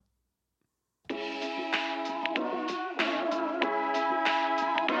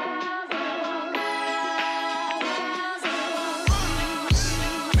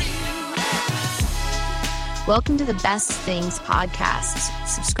Welcome to the Best Things Podcast.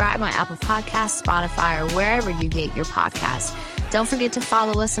 Subscribe on Apple Podcasts, Spotify, or wherever you get your podcasts. Don't forget to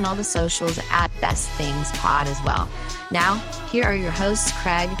follow us on all the socials at Best Things Pod as well. Now, here are your hosts,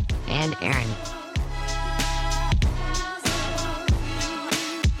 Craig and Aaron.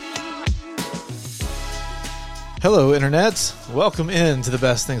 Hello, Internets. Welcome in to the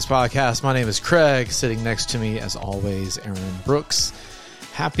Best Things Podcast. My name is Craig. Sitting next to me, as always, Aaron Brooks.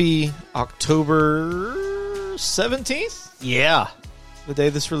 Happy October 17th? Yeah. The day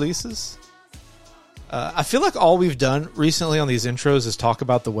this releases. I feel like all we've done recently on these intros is talk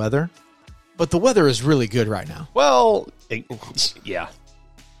about the weather. But the weather is really good right now. Well, yeah.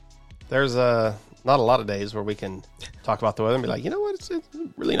 There's not a lot of days where we can talk about the weather and be like, you know what, it's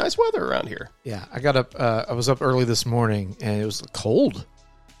really nice weather around here. Yeah, I got up. I was up early this morning, and it was cold.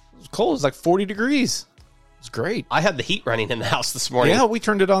 It was cold. It was like 40 degrees. It was great. I had the heat running in the house this morning. Yeah, we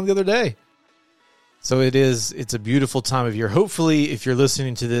turned it on the other day. So it's a beautiful time of year. Hopefully, if you're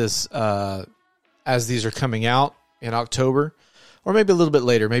listening to this as these are coming out in October, or maybe a little bit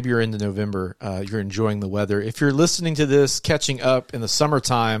later, maybe you're into November, you're enjoying the weather. If you're listening to this catching up in the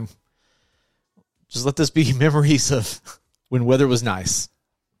summertime, just let this be memories of when weather was nice.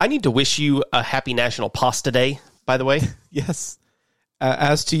 I need to wish you a happy National Pasta Day, by the way. Yes.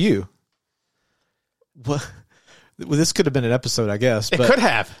 As to you. Well, this could have been an episode, I guess. It could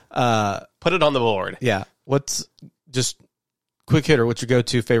have. Put it on the board. Yeah. What's, just quick hitter, what's your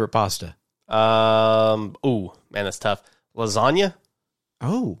go-to favorite pasta? Ooh, man, that's tough. Lasagna?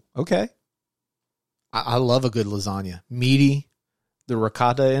 Oh, okay. I love a good lasagna. Meaty, the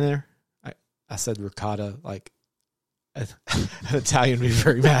ricotta in there. I said ricotta, like an Italian would be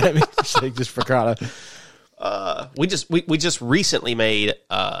very mad at me for saying just ricotta. We just recently made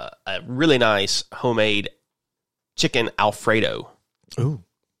a really nice homemade chicken Alfredo. Ooh,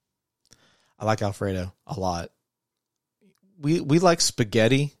 I like Alfredo a lot. We like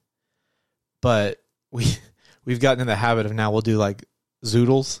spaghetti, but we've gotten in the habit of now we'll do like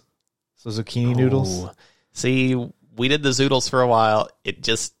zoodles, so zucchini noodles. See. We did the zoodles for a while. It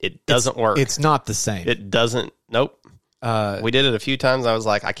doesn't work. It's not the same. It doesn't. Nope. We did it a few times. I was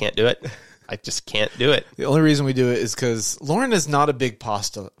like, I can't do it. I just can't do it. The only reason we do it is because Lauren is not a big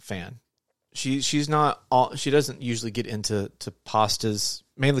pasta fan. She's not. She doesn't usually get into pastas,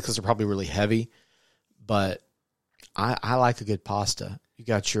 mainly because they're probably really heavy. But I like a good pasta. You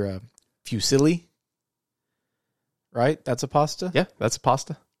got your fusilli, right? That's a pasta. Yeah, that's a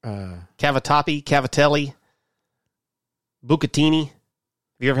pasta. Cavatappi, cavatelli. Bucatini. Have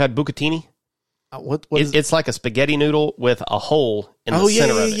you ever had bucatini? What it's like a spaghetti noodle with a hole in the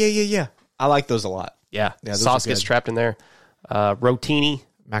center of it. Yeah. I like those a lot. Yeah. Sauce gets trapped in there. Rotini.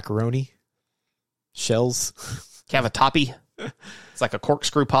 Macaroni. Shells. Cavatappi. It's like a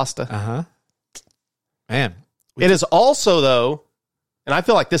corkscrew pasta. Uh-huh. Man. It is also, though, and I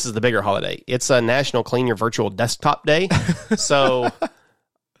feel like this is the bigger holiday, it's a National Clean Your Virtual Desktop Day. So...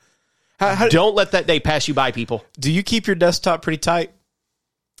 Don't let that day pass you by, people. Do you keep your desktop pretty tight?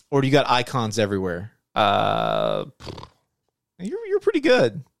 Or do you got icons everywhere? You're pretty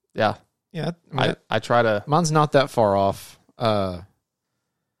good. Yeah. Yeah. I try to... Mine's not that far off. But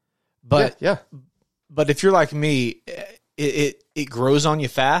yeah. But if you're like me, it grows on you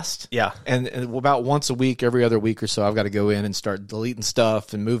fast. Yeah. And about once a week, every other week or so, I've got to go in and start deleting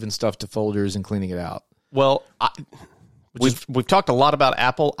stuff and moving stuff to folders and cleaning it out. Well, We've talked a lot about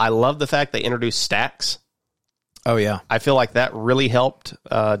Apple. I love the fact they introduced stacks. Oh, yeah. I feel like that really helped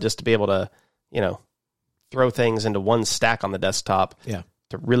just to be able to, throw things into one stack on the desktop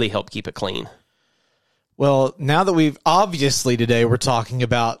to really help keep it clean. Well, now that obviously today we're talking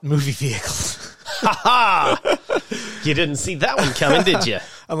about movie vehicles. Ha-ha! You didn't see that one coming, did you?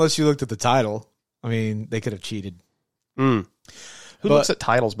 Unless you looked at the title. I mean, they could have cheated. Who looks at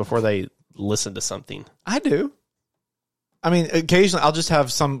titles before they listen to something? I do. I mean, occasionally I'll just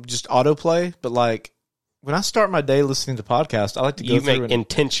have some just autoplay, but like when I start my day listening to podcasts, I like to go through. You make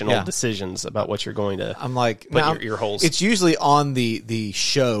intentional decisions about what you're going to. I'm like, put your ear holes. It's usually on the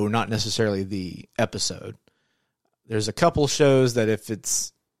show, not necessarily the episode. There's a couple shows that if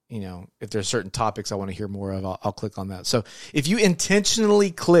it's if there's certain topics I want to hear more of, I'll click on that. So if you intentionally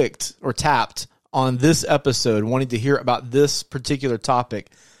clicked or tapped on this episode wanting to hear about this particular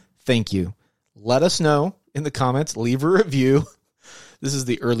topic, thank you. Let us know in the comments. Leave a review. This is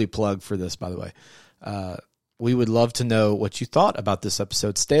the early plug for this, by the way. We would love to know what you thought about this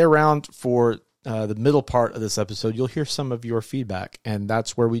episode. Stay around for the middle part of this episode. You'll hear some of your feedback, and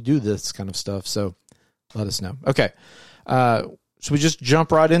that's where we do this kind of stuff. So let us know. Okay. Should we just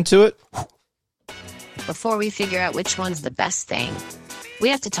jump right into it? Before we figure out which one's the best thing, we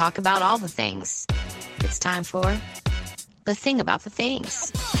have to talk about all the things. It's time for the thing about the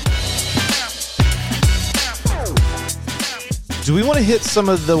things. Do we want to hit some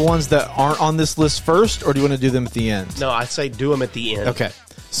of the ones that aren't on this list first, or do you want to do them at the end? No, I'd say do them at the end. Okay.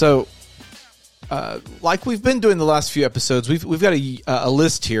 So, like we've been doing the last few episodes, we've got a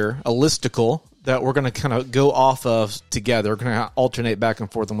list here, a listicle, that we're going to kind of go off of together. We're going to alternate back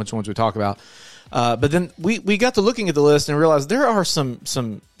and forth on which ones we talk about. But then we got to looking at the list and realized there are some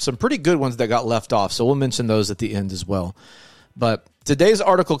pretty good ones that got left off. So we'll mention those at the end as well. But today's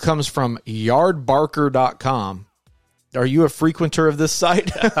article comes from yardbarker.com. Are you a frequenter of this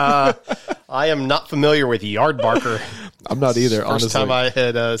site? I am not familiar with Yardbarker. I'm not either, honestly. First time I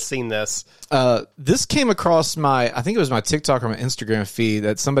had seen this. This came across I think it was my TikTok or my Instagram feed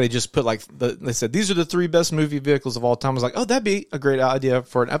that somebody just put they said, these are the 3 best movie vehicles of all time. I was like, oh, that'd be a great idea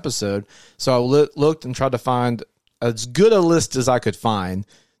for an episode. So I looked and tried to find as good a list as I could find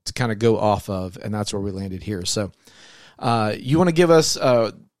to kind of go off of, and that's where we landed here. So you want to give us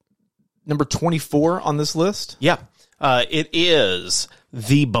number 24 on this list? Yeah. It is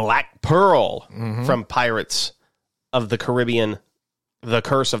the Black Pearl from Pirates of the Caribbean, The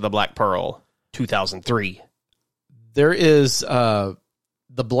Curse of the Black Pearl, 2003. There is the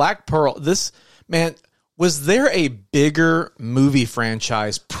Black Pearl. Was there a bigger movie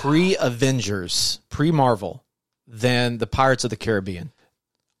franchise pre-Avengers, pre-Marvel, than the Pirates of the Caribbean?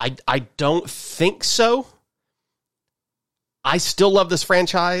 I don't think so. I still love this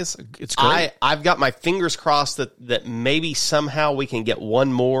franchise. It's great. I've got my fingers crossed that maybe somehow we can get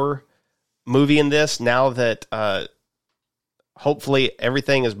one more movie in this now that hopefully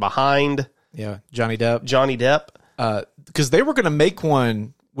everything is behind. Yeah, Johnny Depp. Because they were going to make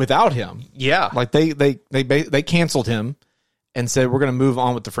one without him. Yeah. Like they canceled him and said we're going to move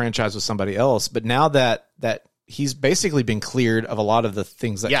on with the franchise with somebody else. But now that he's basically been cleared of a lot of the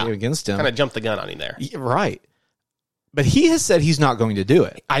things that came against him. Kind of jumped the gun on him there. Right. But he has said he's not going to do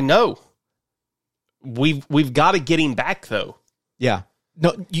it. I know. We've got to get him back though. Yeah.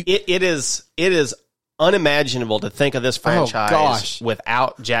 No, it is unimaginable to think of this franchise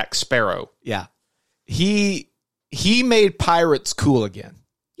without Jack Sparrow. Yeah. He made pirates cool again.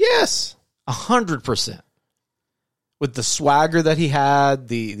 Yes. 100%. With the swagger that he had,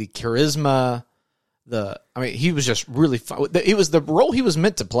 the charisma, he was just really fun. It was the role he was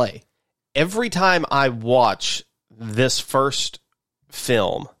meant to play. Every time I watch this first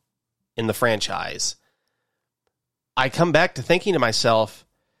film in the franchise, I come back to thinking to myself,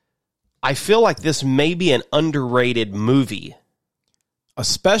 I feel like this may be an underrated movie.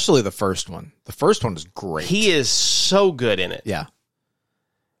 Especially the first one. The first one is great. He is so good in it. Yeah.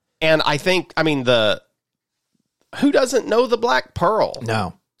 And I think, who doesn't know the Black Pearl?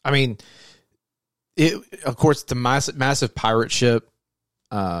 No. Of course, it's a massive pirate ship.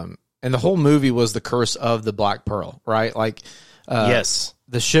 And the whole movie was the curse of the Black Pearl, right? Yes.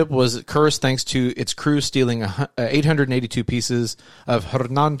 The ship was cursed thanks to its crew stealing 882 pieces of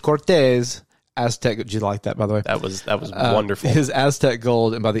Hernan Cortez Aztec. Did you like that, by the way? That was wonderful. His Aztec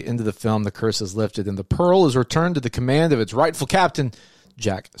gold, and by the end of the film, the curse is lifted, and the Pearl is returned to the command of its rightful captain,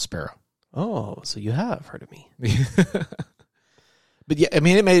 Jack Sparrow. Oh, so you have heard of me. But yeah, it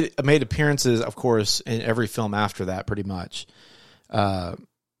made appearances, of course, in every film after that, pretty much.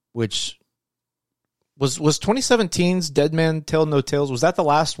 Which was 2017's Dead Man Tell No Tales. Was that the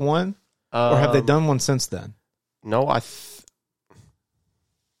last one, or have they done one since then? No, I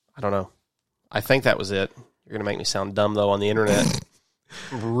don't know. I think that was it. You're gonna make me sound dumb though on the internet.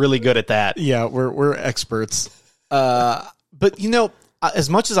 I'm really good at that. Yeah, we're experts. But as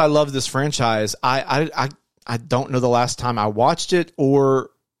much as I love this franchise, I don't know the last time I watched it,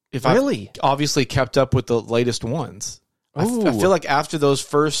 or if I obviously kept up with the latest ones. I feel like after those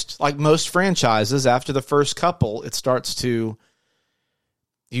first, like most franchises, after the first couple, it starts to,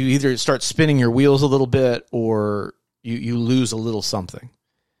 you either start spinning your wheels a little bit or you lose a little something.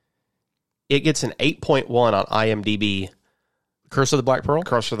 It gets an 8.1 on IMDb. Curse of the Black Pearl?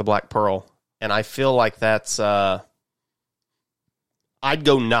 Curse of the Black Pearl. And I feel like that's, I'd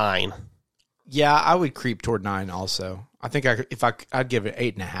go 9. Yeah, I would creep toward 9 also. I think I'd give it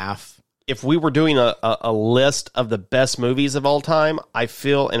 8.5. If we were doing a list of the best movies of all time, I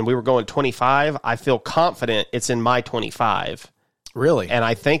feel, and we were going 25, I feel confident it's in my 25. Really? And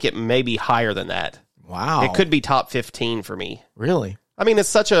I think it may be higher than that. Wow. It could be top 15 for me. Really? It's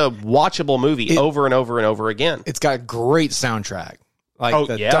such a watchable movie over and over and over again. It's got a great soundtrack. Like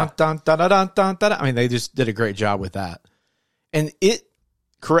dun, dun, dun, dun, dun, dun, dun. They just did a great job with that. And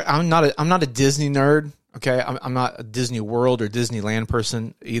I'm not a Disney nerd. Okay. I'm not a Disney World or Disneyland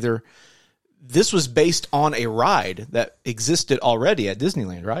person either. This was based on a ride that existed already at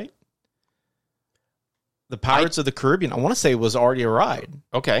Disneyland, right? the Pirates of the Caribbean, I want to say, was already a ride.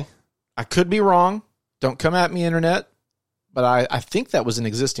 Okay. I could be wrong. Don't come at me, internet. But I think that was an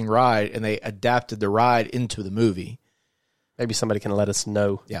existing ride, and they adapted the ride into the movie. Maybe somebody can let us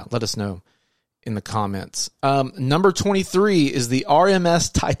know. Yeah, let us know in the comments. Number 23 is the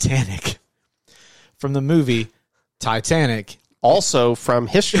RMS Titanic from the movie Titanic. Also from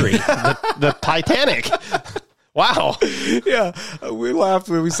history, the Titanic. Wow. Yeah, we laughed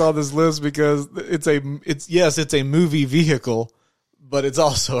when we saw this list because it's a movie vehicle, but it's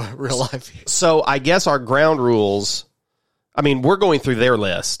also a real life vehicle. So I guess our ground rules, I mean, we're going through their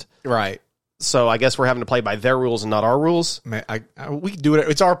list. Right. So I guess we're having to play by their rules and not our rules. Man, we do it.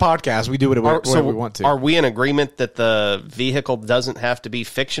 It's our podcast. We do it whatever we want to. Are we in agreement that the vehicle doesn't have to be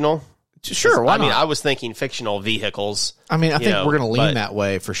fictional? Sure. Why I mean, not? I was thinking fictional vehicles. I mean, I think we're going to lean but- that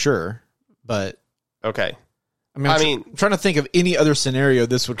way for sure. But Okay. I'm trying to think of any other scenario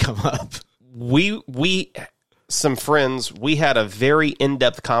this would come up. We some friends, we had a very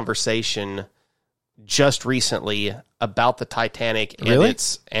in-depth conversation just recently about the Titanic and Really?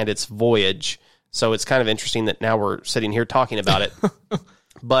 its voyage. So it's kind of interesting that now we're sitting here talking about it.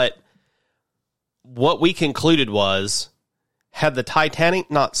 But what we concluded was, had the Titanic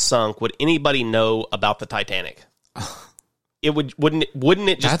not sunk, would anybody know about the Titanic? Wouldn't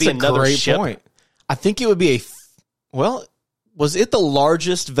it just That's be a another great ship? point. I think it would be was it the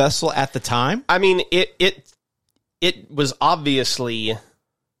largest vessel at the time? I mean, it was obviously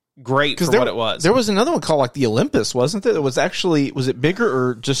great for what it was. There was another one called like the Olympus, wasn't there? Was it bigger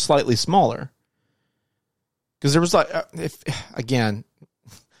or just slightly smaller? Because there was like,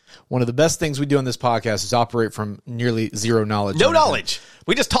 one of the best things we do on this podcast is operate from nearly zero knowledge. No knowledge.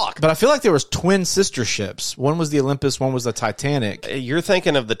 We just talk. But I feel like there was twin sister ships. One was the Olympus, one was the Titanic. You're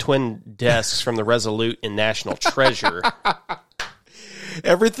thinking of the twin desks from the Resolute and National Treasure.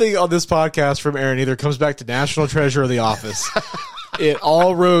 Everything on this podcast from Aaron either comes back to National Treasure or The Office.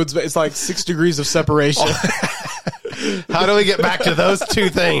 All roads, it's like 6 degrees of separation. How do we get back to those two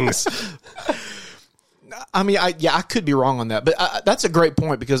things? I mean, I could be wrong on that, but that's a great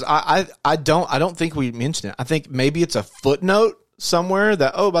point because I don't think we mentioned it. I think maybe it's a footnote somewhere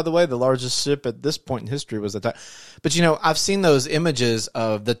that, oh, by the way, the largest ship at this point in history was the Titanic. But I've seen those images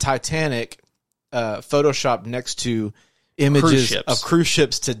of the Titanic photoshopped next to images of cruise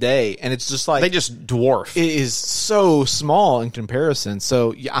ships today, and it's just like they just dwarf. It is so small in comparison.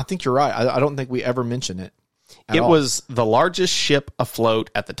 So yeah, I think you're right. I don't think we ever mention it. It was the largest ship afloat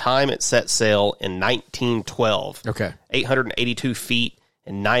at the time it set sail in 1912. Okay. 882 feet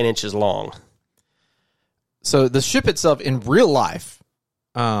and 9 inches long. So the ship itself in real life,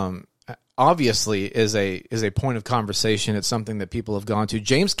 obviously is a point of conversation. It's something that people have gone to.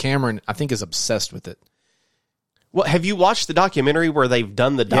 James Cameron, I think, is obsessed with it. Well, have you watched the documentary where they've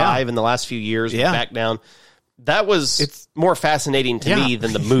done the dive in the last few years back down? That was more fascinating to me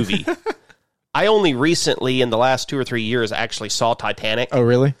than the movie. I only recently, in the last 2 or 3 years, actually saw Titanic. Oh,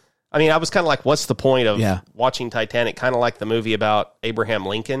 really? I mean, I was kind of like, what's the point of watching Titanic? Kind of like the movie about Abraham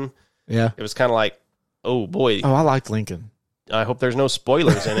Lincoln. Yeah. It was kind of like, oh, boy. Oh, I liked Lincoln. I hope there's no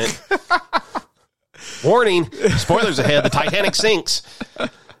spoilers in it. Warning, spoilers ahead. The Titanic sinks.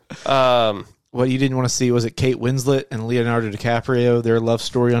 What you didn't want to see, was it Kate Winslet and Leonardo DiCaprio, their love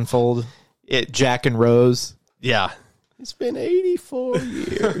story unfold? Jack and Rose. Yeah. It's been 84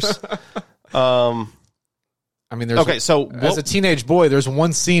 years. I mean, there's so as a teenage boy, there's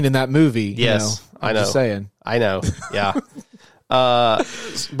one scene in that movie. Yes, I'm just saying. I know. Yeah. But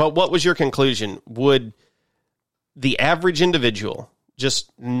what was your conclusion? Would the average individual, just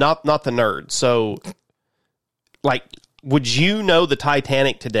not the nerd, so like, would you know the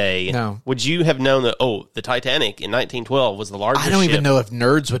Titanic today? No. Would you have known that, the Titanic in 1912 was the largest ship? I don't even know if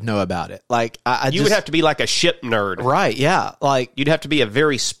nerds would know about it. Like, you would have to be like a ship nerd. Right, yeah. Like, you'd have to be a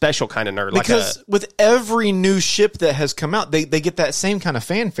very special kind of nerd. Because with every new ship that has come out, they get that same kind of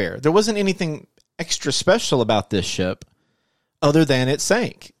fanfare. There wasn't anything extra special about this ship other than it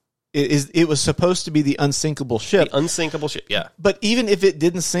sank. It was supposed to be the unsinkable ship. The unsinkable ship, yeah. But even if it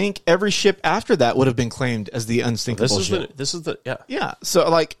didn't sink, every ship after that would have been claimed as the unsinkable ship. This is the Yeah. So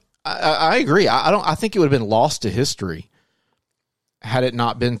like, I agree. I think it would have been lost to history had it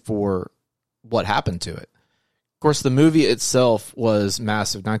not been for what happened to it. Of course, the movie itself was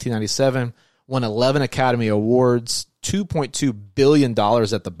massive. 1997, won 11 Academy Awards, $2.2 billion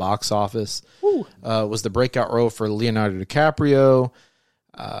at the box office. Was the breakout role for Leonardo DiCaprio.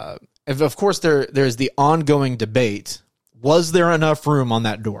 Of course, there's the ongoing debate. Was there enough room on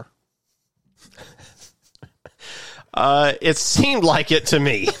that door? It seemed like it to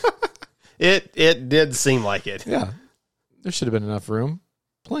me. It did seem like it. Yeah. There should have been enough room.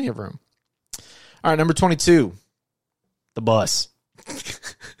 Plenty of room. All right, number 22. The Bus.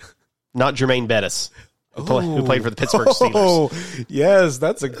 Not Jermaine Bettis, who played for the Pittsburgh Steelers. Oh, yes,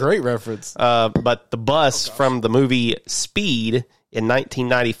 that's a great reference. But The Bus from the movie Speed in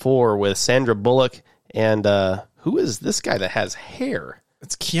 1994 with Sandra Bullock and who is this guy that has hair?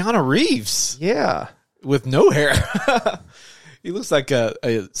 It's Keanu Reeves Yeah. with no hair. He looks like a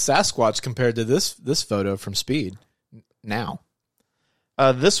Sasquatch compared to this photo from Speed now.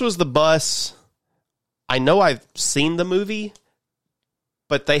 This was The Bus. I know I've seen the movie,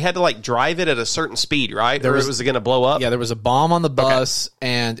 but they had to like drive it at a certain speed, right? Or it was going to blow up? Yeah, there was a bomb on the bus,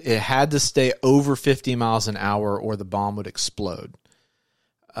 and it had to stay over 50 miles an hour or the bomb would explode.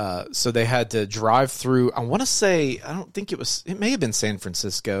 So they had to drive through, I want to say, I don't think it may have been San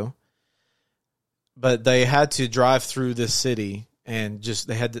Francisco, but they had to drive through this city and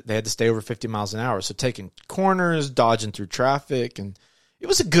they had to stay over 50 miles an hour. So taking corners, dodging through traffic, and it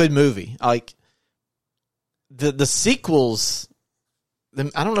was a good movie. Like the sequels, I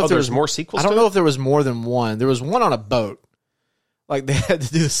don't know if there was more sequels. I don't know if there was more than one. There was one on a boat. Like they had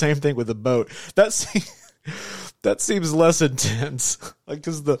to do the same thing with the boat. That seems less intense. Like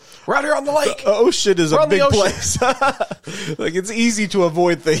because we're out here on the lake. The ocean is we're a big place. Like it's easy to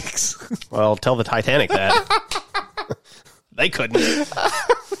avoid things. Well, tell the Titanic that. They couldn't.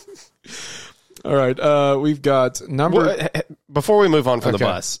 All right, we've got number. Before we move on from the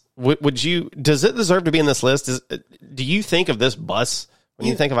bus, would you? Does it deserve to be in this list? Do you think of this bus when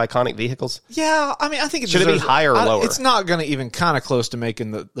you think of iconic vehicles? Yeah, I mean, I think should it be higher or lower? It's not going to even kind of close to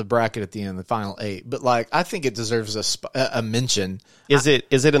making the bracket at the end, the final 8. But like, I think it deserves a mention. Is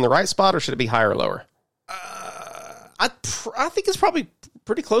it in the right spot, or should it be higher or lower? I think it's probably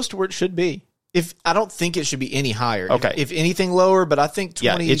pretty close to where it should be. If I don't think it should be any higher. Okay. If anything lower, but I think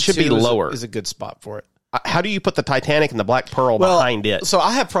 22 it should be lower. Is a good spot for it. How do you put the Titanic and the Black Pearl behind it? So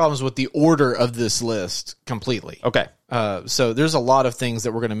I have problems with the order of this list completely. Okay. So there's a lot of things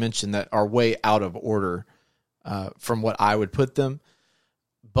that we're going to mention that are way out of order from what I would put them.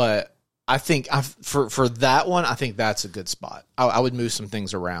 But I think for that one, I think that's a good spot. I would move some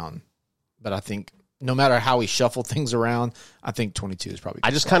things around. But I think no matter how we shuffle things around, I think 22 is probably good.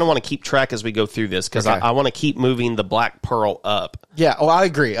 I just kind of want to keep track as we go through this because I want to keep moving the Black Pearl up. Yeah, I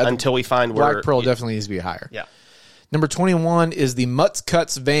agree. Until we find where Black Pearl definitely needs to be higher. Yeah. Number 21 is the Mutz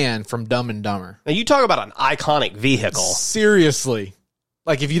Cuts van from Dumb and Dumber. Now, you talk about an iconic vehicle. Seriously.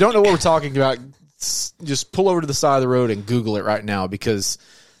 Like, if you don't know what we're talking about, just pull over to the side of the road and Google it right now because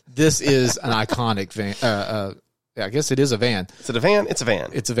this is an iconic van. I guess it is a van. Is it a van? It's a van.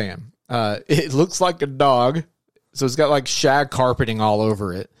 It's a van. It looks like a dog, so it's got like shag carpeting all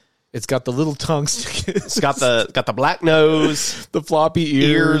over it. It's got the little tongue sticking. It's got the black nose, the floppy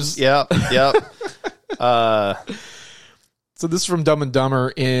ears. Yep. So this is from Dumb and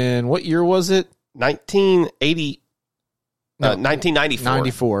Dumber in what year was it? 1980. No, 1994.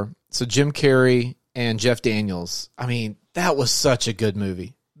 94. So Jim Carrey and Jeff Daniels. I mean, that was such a good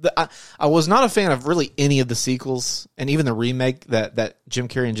movie. I was not a fan of really any of the sequels, and even the remake that Jim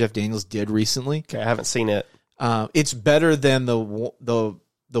Carrey and Jeff Daniels did recently. Okay, I haven't seen it. It's better than the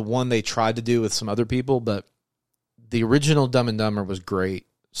one they tried to do with some other people, but the original Dumb and Dumber was great.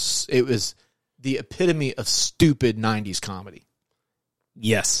 It was the epitome of stupid 90s comedy.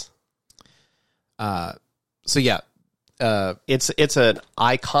 Yes. So yeah, it's an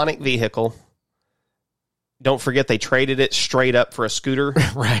iconic vehicle. Don't forget they traded it straight up for a scooter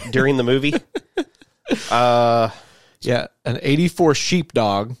right during the movie. Yeah, an 84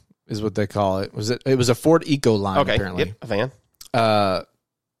 Sheepdog is what they call it. It was a Ford Ecoline apparently. Yep, a van.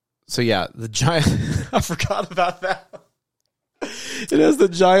 So yeah, the giant I forgot about that. It has the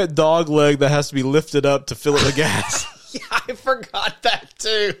giant dog leg that has to be lifted up to fill it with gas. Yeah, I forgot that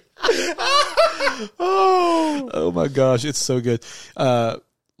too. Oh my gosh, it's so good.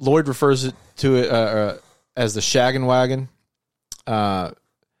 Lloyd refers to it as the Shaggin' Wagon.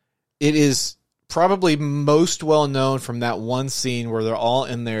 It is probably most well known from that one scene where they're all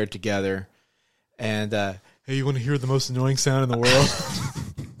in there together. And hey, you want to hear the most annoying sound in the world?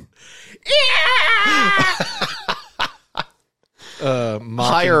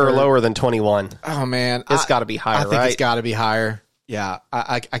 Higher or lower than 21? Oh man, it's got to be higher. I think right? it's got to be higher. Yeah,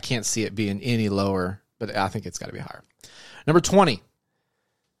 I can't see it being any lower, but I think it's got to be higher. Number 20,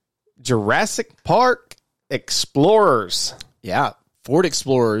 Jurassic Park Explorers. Yeah, Ford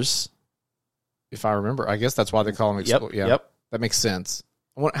Explorers. If I remember, I guess that's why they call them Explorers. Yep. That makes sense.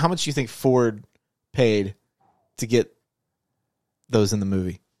 How much do you think Ford paid to get those in the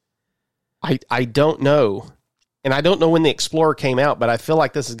movie? I don't know. And I don't know when the Explorer came out, but I feel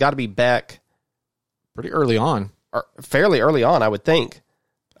like this has got to be back pretty early on. Or fairly early on, I would think.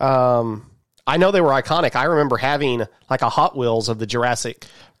 I I know they were iconic. I remember having like a Hot Wheels of the Jurassic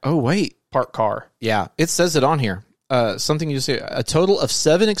Oh, wait. Park car. Yeah, it says it on here. Something you say. A total of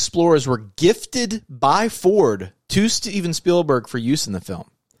 7 Explorers were gifted by Ford to Steven Spielberg for use in the film.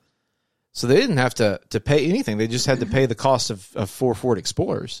 So they didn't have to pay anything. They just had to pay the cost of 4 Ford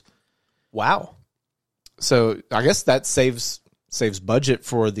Explorers. Wow. So I guess that saves budget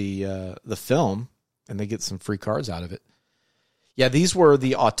for the film, and they get some free cars out of it. Yeah, these were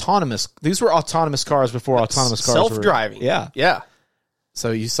autonomous cars before autonomous cars self-driving. Yeah.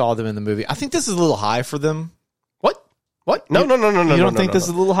 So you saw them in the movie. I think this is a little high for them. What? No. You don't think this is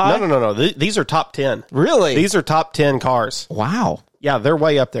a little high? No. These are top 10. Really? These are top 10 cars. Wow. Yeah, they're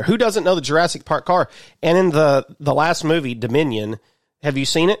way up there. Who doesn't know the Jurassic Park car? And in the last movie, Dominion, have you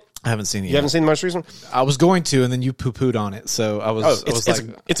seen it? I haven't seen it yet. You haven't seen the most recent one? I was going to, and then you poo-pooed on it. So I was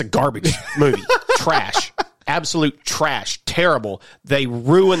It's a garbage movie. Trash. Absolute trash. Terrible. They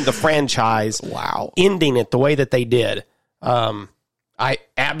ruined the franchise. Wow. Ending it the way that they did. I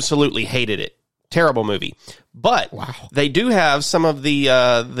absolutely hated it. Terrible movie. But they do have some of the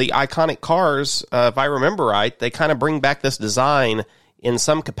iconic cars. If I remember right, they kind of bring back this design in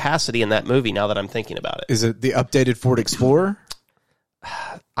some capacity in that movie now that I'm thinking about it. Is it the updated Ford Explorer?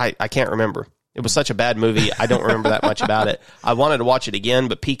 I can't remember. It was such a bad movie. I don't remember that much about it. I wanted to watch it again,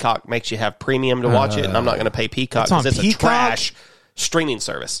 but Peacock makes you have premium to watch it, and I'm not going to pay Peacock because it's a trash streaming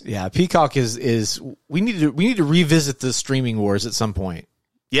service. Yeah, Peacock is we need to revisit the streaming wars at some point.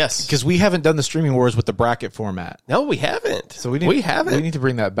 Yes, because we haven't done the streaming wars with the bracket format. No, we haven't. So we need to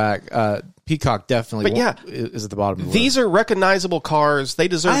bring that back. Peacock definitely is at the bottom of the These list. are recognizable cars. They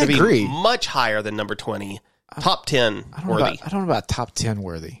deserve to agree. be much higher than number 20. Top 10 worthy. I don't know about top 10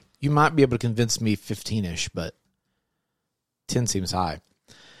 worthy. You might be able to convince me 15-ish, but 10 seems high.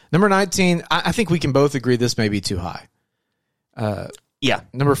 Number 19, I think we can both agree this may be too high. Yeah.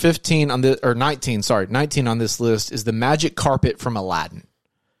 Number 15 on the 19 on this list is the magic carpet from Aladdin.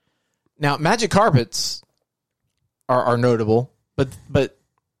 Now, magic carpets are notable, but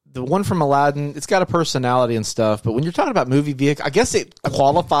the one from Aladdin, it's got a personality and stuff. But when you're talking about movie vehicle, I guess it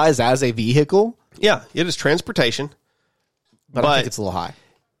qualifies as a vehicle. Yeah, it is transportation. But I think it's a little high.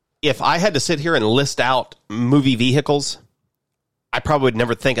 If I had to sit here and list out movie vehicles, I probably would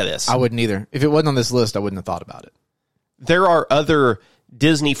never think of this. I wouldn't either. If it wasn't on this list, I wouldn't have thought about it. There are other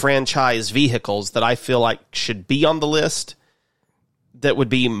Disney franchise vehicles that I feel like should be on the list that would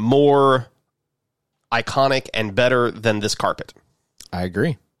be more iconic and better than this carpet. I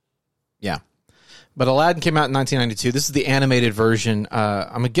agree. Yeah. But Aladdin came out in 1992. This is the animated version.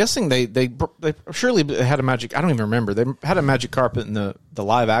 I'm guessing they surely had a magic. I don't even remember. They had a magic carpet in the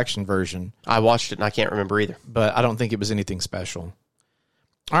live action version. I watched it and I can't remember either. But I don't think it was anything special.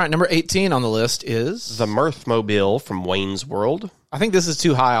 All right, number 18 on the list is the Mirthmobile from Wayne's World. I think this is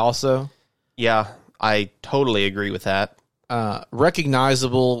too high also. Yeah, I totally agree with that.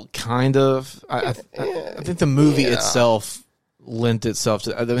 Recognizable, kind of. I think the movie itself lent itself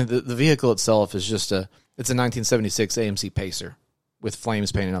to. I mean, the vehicle itself is just it's a 1976 AMC Pacer with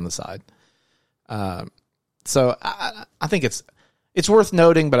flames painted on the side. So I think it's worth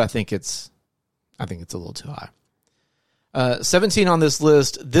noting, but I think it's a little too high. 17 on this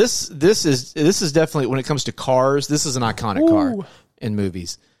list. This is definitely, when it comes to cars, this is an iconic car in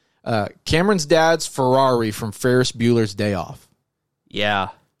movies. Cameron's dad's Ferrari from Ferris Bueller's Day Off. Yeah.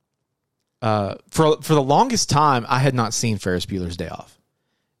 For the longest time, I had not seen Ferris Bueller's Day Off,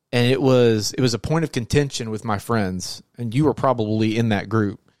 and it was a point of contention with my friends, and you were probably in that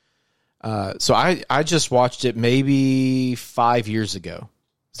group. So I just watched it maybe 5 years ago.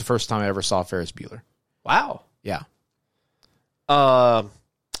 It's the first time I ever saw Ferris Bueller. Wow. Yeah.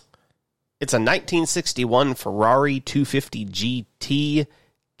 It's a 1961 Ferrari 250 GT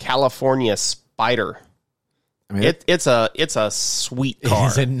California Spider. I mean, it's a sweet car.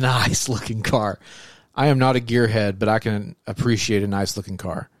 It's a nice looking car. I am not a gearhead, but I can appreciate a nice looking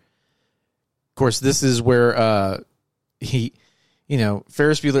car. Of course, this is where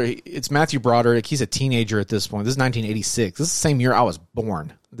Ferris Bueller, it's Matthew Broderick. He's a teenager at this point. This is 1986. This is the same year I was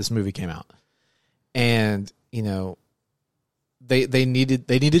born. This movie came out. And, they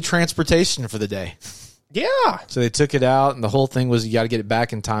needed transportation for the day. Yeah. So they took it out, and the whole thing was you got to get it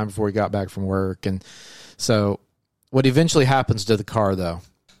back in time before he got back from work. And so what eventually happens to the car, though,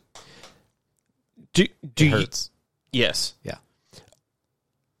 it hurts. Yes. Yeah.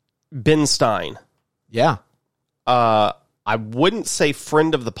 Ben Stein. Yeah. I wouldn't say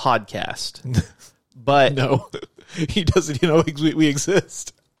friend of the podcast, but no, he doesn't. We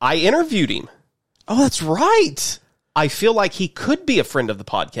exist. I interviewed him. Oh, that's right. I feel like he could be a friend of the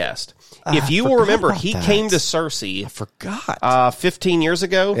podcast. If you will remember, he came to Cersei. I forgot. 15 years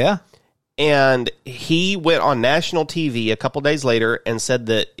ago. Yeah. And he went on national TV a couple days later and said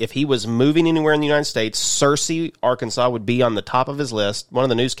that if he was moving anywhere in the United States, Searcy, Arkansas would be on the top of his list. One of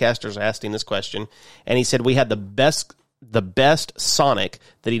the newscasters asked him this question, and he said we had the best Sonic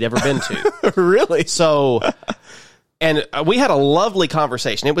that he'd ever been to. Really? So, and we had a lovely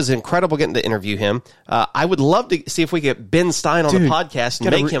conversation. It was incredible getting to interview him. I would love to see if we could get Ben Stein on the podcast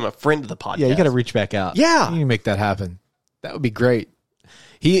and make him a friend of the podcast. Yeah, you got to reach back out. Yeah. You can make that happen. That would be great.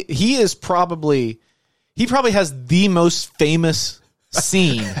 He probably has the most famous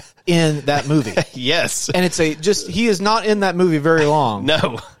scene in that movie. Yes. And he is not in that movie very long.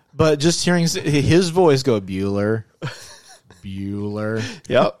 No. But just hearing his voice go, Bueller,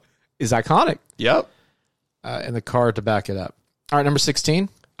 Yep. is iconic. Yep. And the car to back it up. All right, number 16.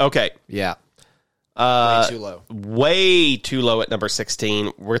 Okay. Yeah. Way too low. Way too low at number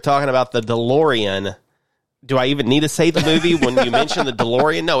 16. We're talking about the DeLorean. Do I even need to say the movie when you mention the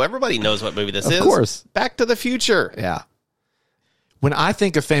DeLorean? No, everybody knows what movie this is. Of course. Back to the Future. Yeah. When I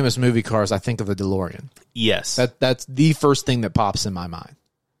think of famous movie cars, I think of the DeLorean. Yes. That's the first thing that pops in my mind.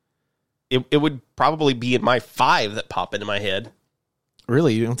 It would probably be in my 5 that pop into my head.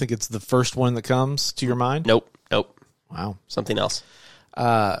 Really? You don't think it's the first one that comes to your mind? Nope. Wow. Something else.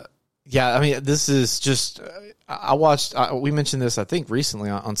 Yeah, I mean, this is just... I watched... we mentioned this, I think, recently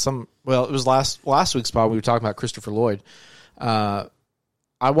on some... Well, it was last week's pod. We were talking about Christopher Lloyd. I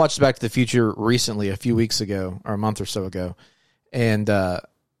watched Back to the Future recently, a few weeks ago, or a month or so ago. And,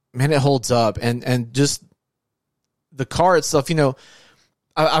 man, it holds up. And just the car itself,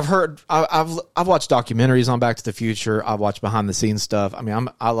 I've watched documentaries on Back to the Future. I've watched behind the scenes stuff. I mean,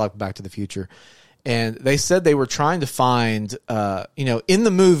 I like Back to the Future. And they said they were trying to find, in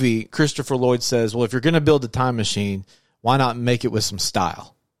the movie, Christopher Lloyd says, well, if you're going to build a time machine, why not make it with some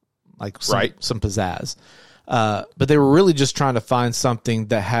style? Like some pizzazz. But they were really just trying to find something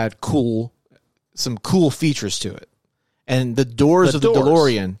that had some cool features to it. And the doors of the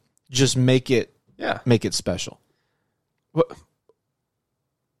DeLorean just make it special. What?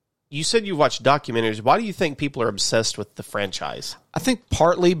 You said you watched documentaries. Why do you think people are obsessed with the franchise? I think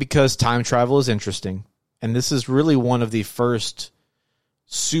partly because time travel is interesting. And this is really one of the first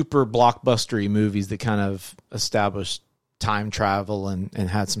super blockbustery movies that kind of established time travel and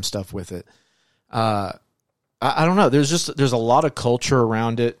had some stuff with it. I don't know. There's a lot of culture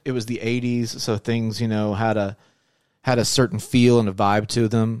around it. It was the 80s, so things, had a certain feel and a vibe to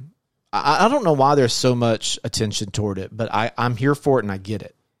them. I don't know why there's so much attention toward it, but I'm here for it and I get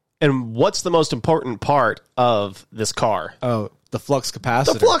it. And what's the most important part of this car? Oh, the flux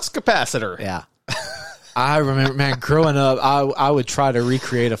capacitor. The flux capacitor. Yeah. I remember, man, growing up, I would try to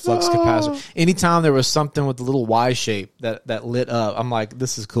recreate a flux capacitor. Anytime there was something with the little Y shape that lit up, I'm like,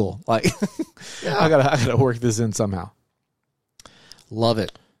 this is cool. Like, I gotta work this in somehow. Love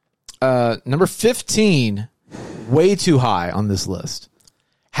it. Number 15, way too high on this list.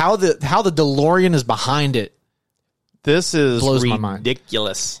 How the DeLorean is behind it. This is blows my mind.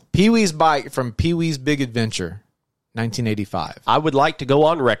 Ridiculous. Pee-wee's Bike from Pee-wee's Big Adventure, 1985. I would like to go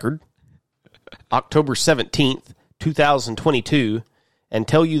on record, October 17th, 2022, and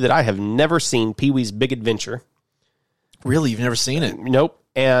tell you that I have never seen Pee-wee's Big Adventure. Really? You've never seen it? Nope.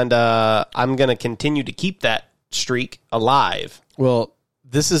 And I'm going to continue to keep that streak alive. Well,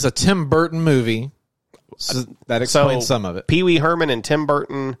 this is a Tim Burton movie, so that explains some of it. Pee-wee Herman and Tim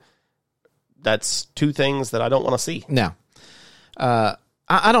Burton... That's two things that I don't want to see. No. I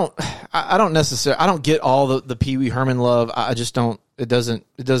don't necessarily, I don't get all the Pee Wee Herman love. I just don't,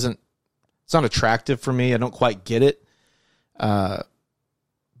 it's not attractive for me. I don't quite get it. But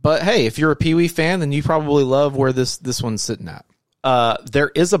hey, if you're a Pee Wee fan, then you probably love where this one's sitting at.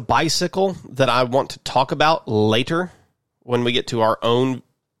 There is a bicycle that I want to talk about later when we get to our own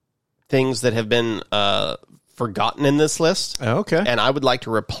things that have been, forgotten in this list. Oh, okay. And I would like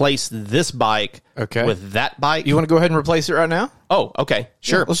to replace this bike with that bike. You want to go ahead and replace it right now? Oh, okay.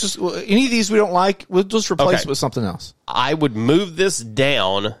 Sure. Yeah, let's just, any of these we don't like, we'll just replace it with something else. I would move this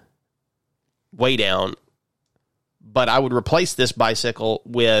down, way down, but I would replace this bicycle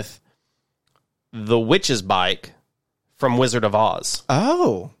with the witch's bike from Wizard of Oz.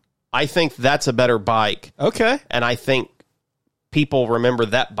 Oh. I think that's a better bike. Okay. And I think people remember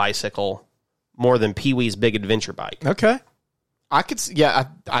that bicycle more than Pee-wee's Big Adventure bike. Okay. I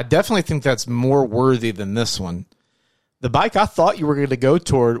definitely think that's more worthy than this one. The bike I thought you were going to go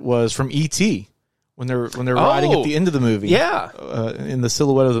toward was from E.T. when they're riding at the end of the movie. Yeah. In the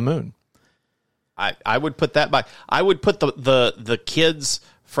silhouette of the moon. I would put that bike. I would put the kids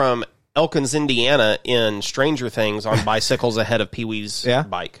from Elkins, Indiana in Stranger Things on bicycles ahead of Pee-wee's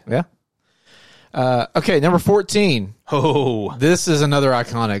bike. Yeah. Okay, number 14. Oh. This is another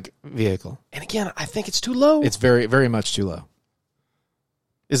iconic vehicle. And again, I think it's too low. It's very, very much too low.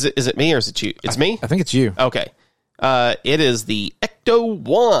 Is it me or is it you? It's me? I think it's you. Okay. It is the Ecto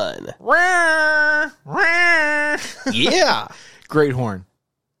 1. Yeah. Great horn.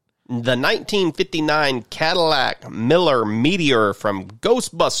 The 1959 Cadillac Miller Meteor from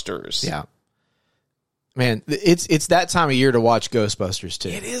Ghostbusters. Yeah. Man, it's that time of year to watch Ghostbusters, too.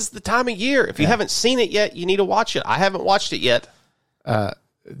 It is the time of year. If you haven't seen it yet, you need to watch it. I haven't watched it yet.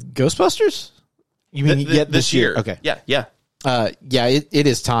 Ghostbusters? You mean yet this year? Okay. Yeah. Yeah, it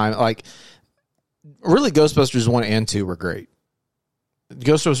is time. Like, really, Ghostbusters 1 and 2 were great.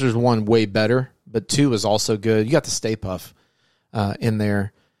 Ghostbusters 1 way better, but 2 was also good. You got the Stay Puft in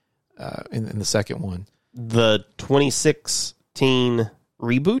there in the second one. The 2016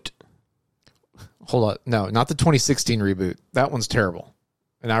 reboot? Hold on. No, not the 2016 reboot. That one's terrible.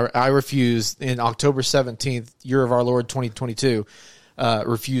 And I refuse, in October 17th, year of our Lord 2022,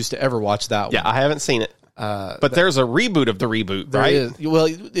 refuse to ever watch that one. Yeah, I haven't seen it. But there's a reboot of the reboot, right? Is. Well,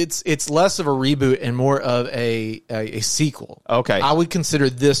 it's less of a reboot and more of a sequel. Okay. I would consider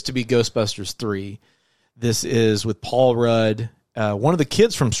this to be Ghostbusters 3. This is with Paul Rudd. One of the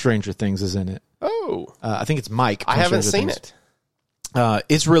kids from Stranger Things is in it. Oh. I think it's Mike. I haven't seen it.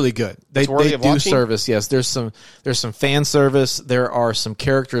 It's really good. They do watching? service. Yes, there's some fan service. There are some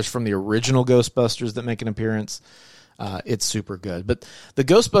characters from the original Ghostbusters that make an appearance. It's super good. But the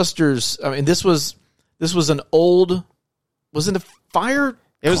Ghostbusters, I mean, this was an old, was it a fire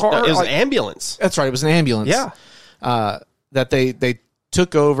It was car? an ambulance. That's right. It was an ambulance. Yeah. That they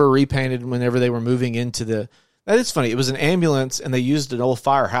took over, repainted whenever they were moving into the. That is funny. It was an ambulance, and they used an old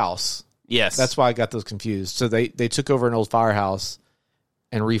firehouse. Yes. That's why I got those confused. So they took over an old firehouse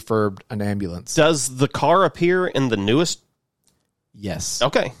and refurbed an ambulance. Does the car appear in the newest? Yes.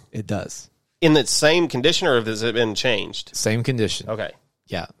 Okay. It does. In the same condition, or has it been changed? Same condition. Okay.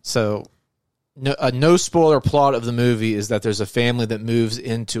 Yeah. So no spoiler plot of the movie is that there's a family that moves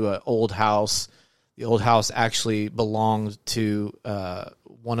into an old house. The old house actually belonged to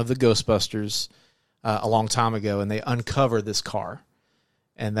one of the Ghostbusters a long time ago, and they uncover this car.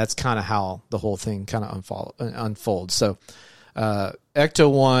 And that's kind of how the whole thing kind of unfolds. So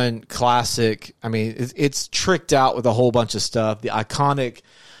Ecto 1, classic. I mean, it's tricked out with a whole bunch of stuff. The iconic,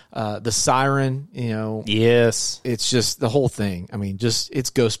 the siren, Yes. it's just the whole thing. I mean, it's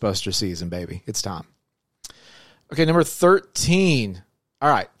Ghostbuster season, baby. It's time. Okay, number 13. All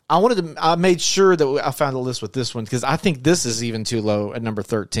right. I made sure that I found a list with this one because I think this is even too low at number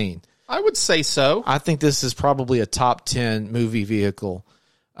 13. I would say so. I think this is probably a top 10 movie vehicle,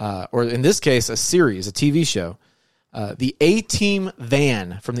 or in this case, a series, a TV show. The A-Team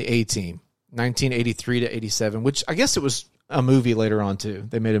van from the A-Team, 1983 to 87, which I guess it was a movie later on, too.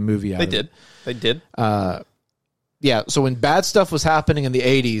 They made a movie out of it. They did. Yeah, so when bad stuff was happening in the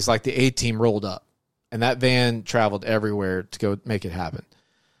 80s, like the A-Team rolled up, and that van traveled everywhere to go make it happen.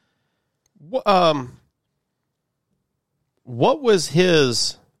 What was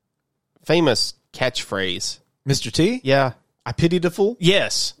his famous catchphrase? Mr. T? Yeah. I pitied a fool?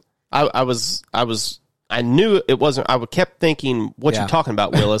 Yes. I knew it wasn't. I kept thinking, what you talking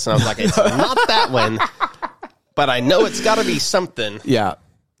about, Willis? And I was like, it's not that one, but I know it's got to be something. Yeah.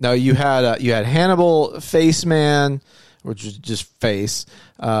 No, you had Hannibal, Face Man, which was just face,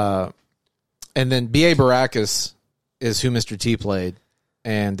 and then B.A. Baracus is who Mr. T played,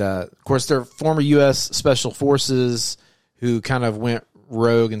 and of course they're former U.S. Special Forces who kind of went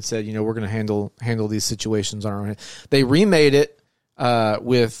rogue and said, we're going to handle these situations on our own. They remade it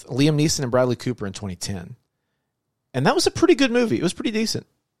with Liam Neeson and Bradley Cooper in 2010, and that was a pretty good movie. It was pretty decent.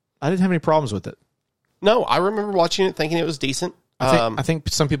 I didn't have any problems with it. No, I remember watching it thinking it was decent. I think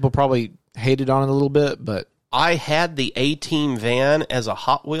some people probably hated on it a little bit, but I had the A-Team van as a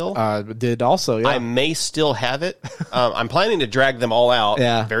Hot Wheel. Did also, yeah. I may still have it. I'm planning to drag them all out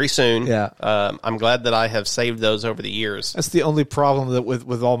very soon. Yeah. I'm glad that I have saved those over the years. That's the only problem that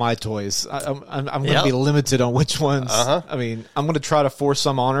with all my toys. I'm going to be limited on which ones. I mean, I'm going to try to force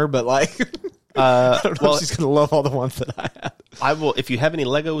some on her, but I don't know if she's going to love all the ones that I have. I will. If you have any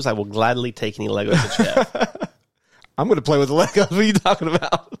Legos, I will gladly take any Legos that you have. I'm going to play with the Legos. What are you talking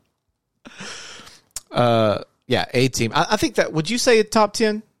about? Yeah, A-Team. I think that, would you say a top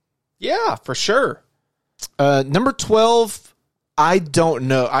 10? Yeah, for sure. Number 12, I don't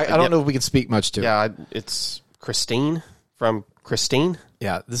know. I don't know if we can speak much to it. Yeah, it's Christine from Christine.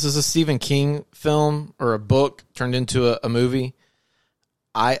 Yeah, this is a Stephen King film or a book turned into a movie.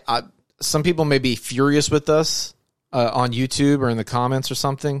 Some people may be furious with us on YouTube or in the comments or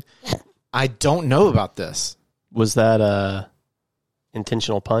something. I don't know about this. Was that a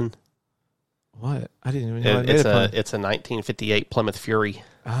intentional pun? What? I didn't even know I made It's a pun. it's a 1958 Plymouth Fury.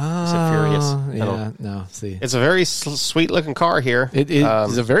 Ah, Furious? yeah, no, see. It's a very sweet looking car here. It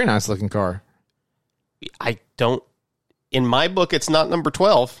is a very nice looking car. I don't. In my book, it's not number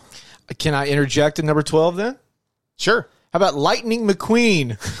 12. Can I interject at number 12 then? Sure. How about Lightning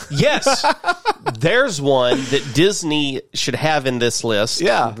McQueen? Yes. There's one that Disney should have in this list.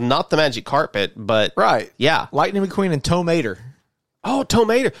 Yeah. Not the magic carpet, but Right. yeah. Lightning McQueen and Tow Mater. Oh,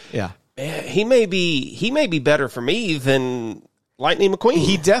 Tomato. Yeah. He may be better for me than Lightning McQueen.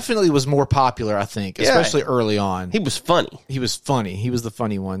 He definitely was more popular, I think, especially early on. He was funny. He was funny. He was the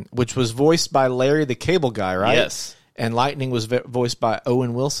funny one, which was voiced by Larry the Cable Guy, right? Yes. And Lightning was voiced by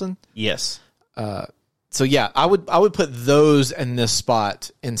Owen Wilson. Yes. So yeah, I would put those in this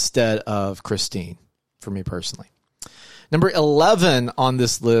spot instead of Christine for me personally. Number 11 on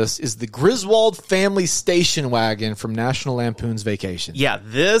this list is the Griswold family station wagon from National Lampoon's Vacation. Yeah,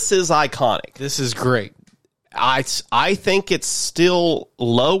 this is iconic. This is great. I think it's still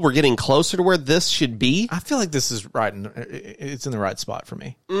low. We're getting closer to where this should be. I feel like this is right. It's in the right spot for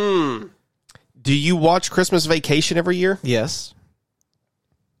me. Do you watch Christmas Vacation every year? Yes.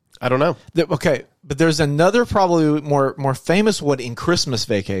 I don't know. Okay, but there's another probably more famous one in Christmas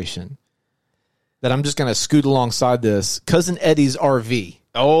Vacation that I'm just going to scoot alongside this. Cousin Eddie's RV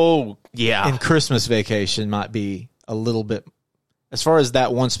Oh, yeah. in Christmas Vacation might be a little bit, as far as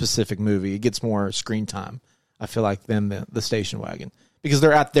that one specific movie, it gets more screen time, I feel like, than the station wagon. Because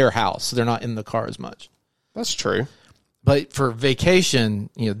they're at their house, so they're not in the car as much. That's true. But for Vacation,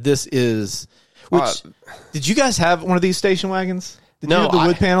 this is... Which, did you guys have one of these station wagons? Did you have the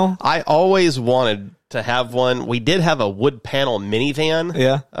wood panel? I always wanted to have one. We did have a wood panel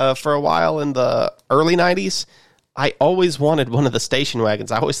minivan for a while in the early 90s. I always wanted one of the station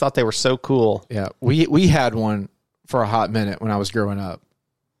wagons. I always thought they were so cool. Yeah, we had one for a hot minute when I was growing up.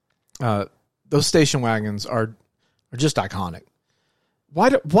 Those station wagons are just iconic. Why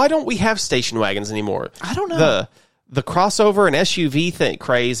don't we have station wagons anymore? I don't know. The crossover and SUV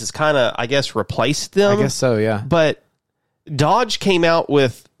craze has kind of, I guess, replaced them. I guess so, yeah. But Dodge came out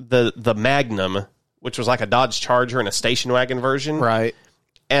with the Magnum, which was like a Dodge Charger and a station wagon version. Right.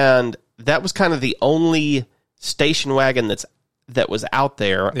 And that was kind of the only station wagon that was out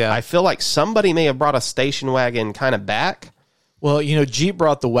there. Yeah. I feel like somebody may have brought a station wagon kind of back. Well, Jeep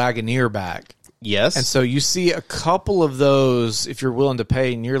brought the Wagoneer back. Yes. And so you see a couple of those, if you're willing to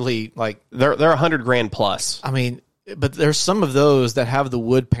pay nearly like... They're $100,000 plus. I mean, but there's some of those that have the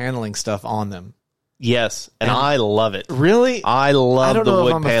wood paneling stuff on them. Yes, and I love it. Really? I love the wood paneling. I don't know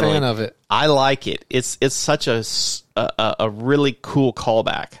if I'm a fan of it. I like it. It's such a really cool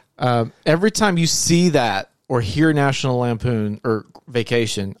callback. Every time you see that or hear National Lampoon or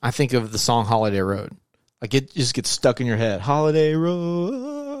Vacation, I think of the song Holiday Road. Like it just gets stuck in your head. Holiday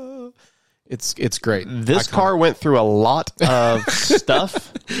Road. It's great. This car went through a lot of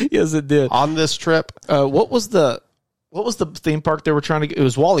stuff. Yes, it did. On this trip. What was the theme park they were trying to get? It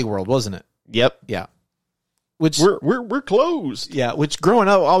was Wally World, wasn't it? Yep. Yeah. Which we're closed. Yeah, which growing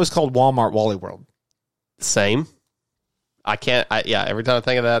up I always called Walmart Wally World. Same. Every time I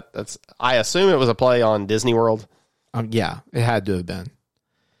think of that, I assume it was a play on Disney World. Yeah, it had to have been.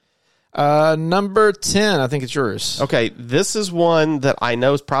 Number 10, I think it's yours. Okay, this is one that I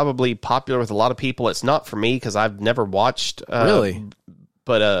know is probably popular with a lot of people. It's not for me because I've never watched really,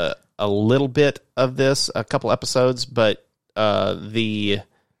 but a little bit of this, a couple episodes. But the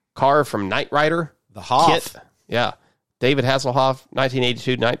car from Knight Rider, the Hoff, Kit, yeah, David Hasselhoff,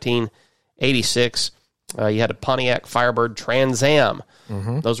 1982, 1986. You had a Pontiac Firebird Trans Am.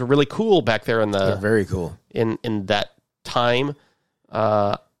 Mm-hmm. Those were really cool back there They're very cool in that time.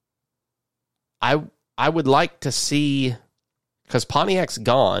 I would like to see, because Pontiac's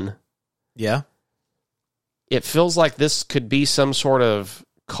gone. Yeah. It feels like this could be some sort of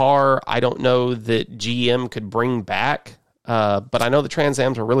car I don't know that GM could bring back, but I know the Trans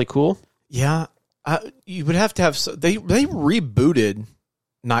Ams are really cool. Yeah. You would have to have... They rebooted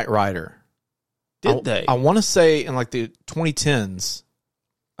Knight Rider. Did they? I want to say in like the 2010s,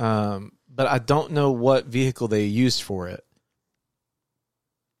 but I don't know what vehicle they used for it.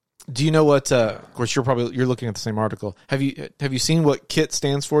 Do you know what? Of course, you're looking at the same article. Have you seen what KIT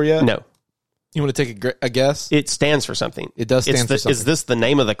stands for yet? No. You want to take a guess? It stands for something. It does stand for something. Is this the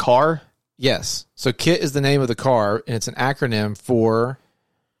name of the car? Yes. So KIT is the name of the car, and it's an acronym for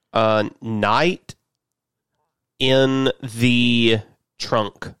Night in the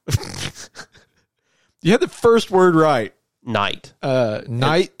Trunk. You had the first word right. Night.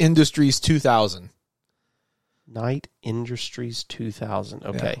 Night Industries 2000. Night Industries 2000.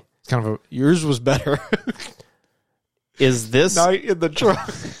 Okay. Yeah. It's kind of yours was better. Is this Night in the Trunk?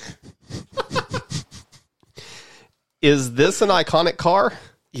 Is this an iconic car?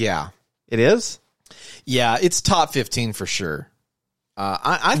 Yeah. It is? Yeah, it's top 15 for sure.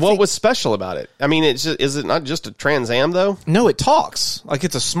 I What think, was special about it? I mean, is it not just a Trans Am, though? no, it talks. Like,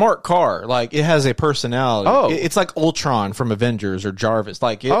 it's a smart car. Like, it has a personality. Oh. It's like Ultron from Avengers or Jarvis.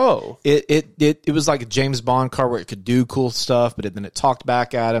 Like, Oh. it was like a James Bond car where it could do cool stuff, but then it talked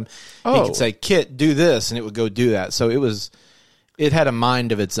back at him. He Oh. could say, Kit, do this, and it would go do that. So it had a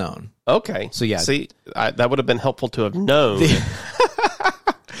mind of its own. Okay. So, yeah. See, that would have been helpful to have known.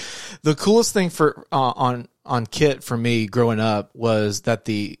 The coolest thing for on Kit for me growing up was that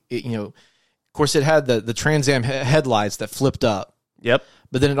of course it had the Trans Am headlights that flipped up, Yep.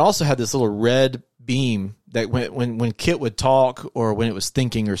 but then it also had this little red beam that when Kit would talk or when it was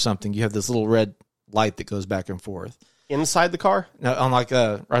thinking or something, you have this little red light that goes back and forth. Inside the car? Now, on right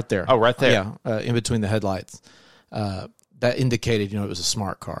there. Oh, right there. Yeah, in between the headlights. That indicated it was a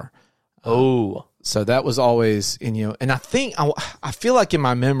smart car. Oh. So that was always and I think I feel like in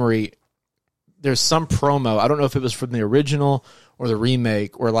my memory there's some promo. I don't know if it was from the original or the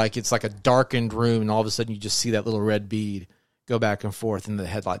remake, or like it's like a darkened room and all of a sudden you just see that little red bead go back and forth and the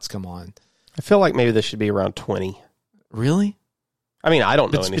headlights come on. I feel like maybe this should be around 20. Really? I mean, I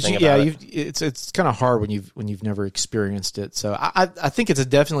don't know anything about it. It's kind of hard when you've never experienced it. So I think it's a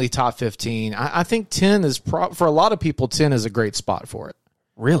definitely top 15. I think 10 is for a lot of people 10 is a great spot for it.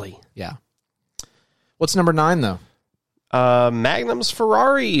 Really? Yeah. What's number 9 though? Magnum's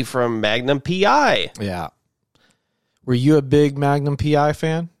Ferrari from Magnum PI. Yeah. Were you a big Magnum PI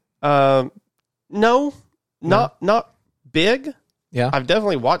fan? No, not big. Yeah. I've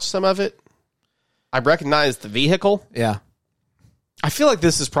definitely watched some of it. I recognize the vehicle. Yeah. I feel like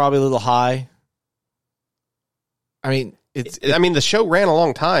this is probably a little high. I mean, the show ran a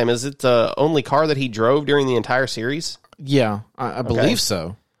long time. Is it the only car that he drove during the entire series? Yeah, I believe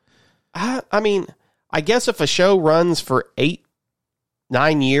so. I mean, I guess if a show runs for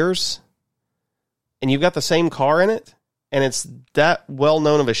 8-9 years and you've got the same car in it and it's that well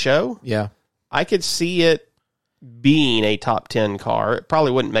known of a show, Yeah. I could see it being a top 10 car. It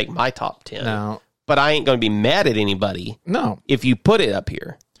probably wouldn't make my top 10. No. But I ain't going to be mad at anybody No. if you put it up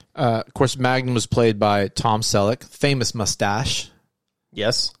here. Of course, Magnum was played by Tom Selleck, famous mustache.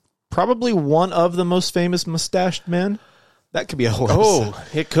 Yes. Probably one of the most famous mustached men. That could be a whole episode. Oh,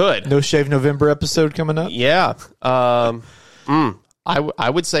 it could. No Shave November episode coming up. Yeah. I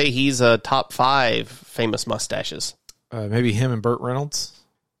would say he's a top 5 famous mustaches. Maybe him and Burt Reynolds.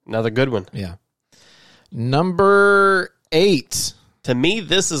 Another good one. Yeah. Number 8. To me,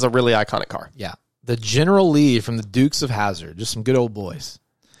 this is a really iconic car. Yeah. The General Lee from the Dukes of Hazzard. Just some good old boys.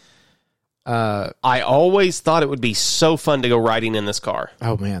 I always thought it would be so fun to go riding in this car.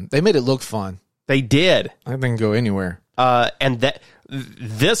 Oh, man. They made it look fun. They did. I think they can go anywhere. And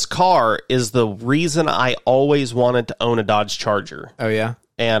this car is the reason I always wanted to own a Dodge Charger. Oh, yeah?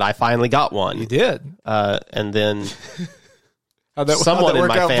 And I finally got one. You did. And then How'd someone in work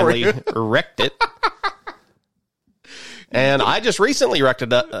my out for family you? wrecked it. And I just recently wrecked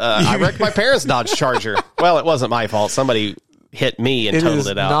it. I wrecked my parents' Dodge Charger. Well, it wasn't my fault. Somebody hit me and totaled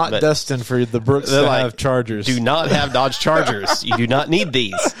it out. Not but destined for the Brooks to have Chargers. do not have Dodge Chargers. You do not need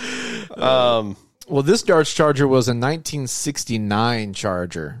these. Well, this Dodge Charger was a 1969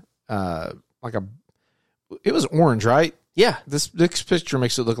 Charger. It was orange, right? Yeah. This picture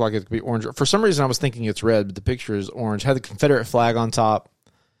makes it look like it could be orange. For some reason, I was thinking it's red, but the picture is orange. Had the Confederate flag on top.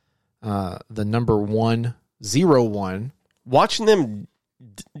 The number 101. Watching them,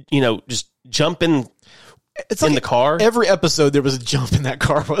 just jump in It's in the car. Every episode, there was a jump in that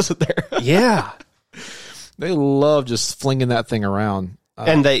car, wasn't there? Yeah. They love just flinging that thing around.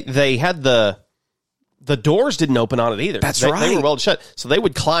 And they had the doors didn't open on it either. That's They right. were welded shut. So they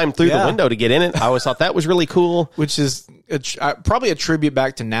would climb through the Yeah. window to get in it. I always thought that was really cool. Which is probably a tribute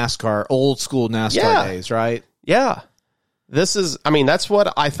back to NASCAR, old school NASCAR Yeah. days, right? Yeah. That's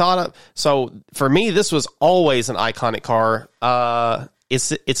what I thought of. So for me, this was always an iconic car.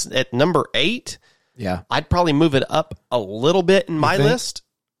 It's at number 8. Yeah. I'd probably move it up a little bit in my think? list,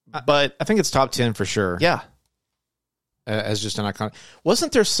 but I think it's top 10 for sure. yeah. As just an iconic.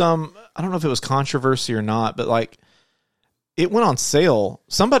 Wasn't there some, I don't know if it was controversy or not, but like it went on sale.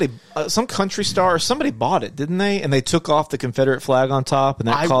 Somebody, some country star, somebody bought it, didn't they? And they took off the Confederate flag on top and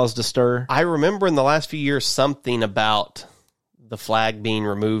that caused a stir. I remember in the last few years something about the flag being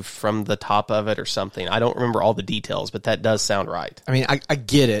removed from the top of it or something. I don't remember all the details, but that does sound right. I mean, I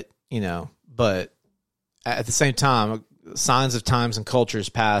get it, but at the same time, signs of times and cultures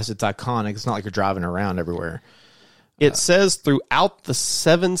past, it's iconic. It's not like you're driving around everywhere. It says throughout the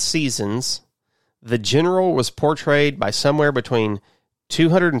 7 seasons, the general was portrayed by somewhere between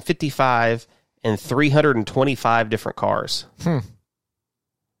 255 and 325 different cars.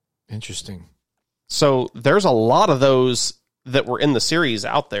 Interesting. So there's a lot of those that were in the series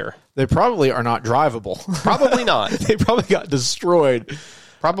out there. They probably are not drivable. Probably not. They probably got destroyed.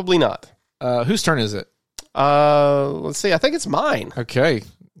 Probably not. Whose turn is it? Let's see. I think it's mine. Okay.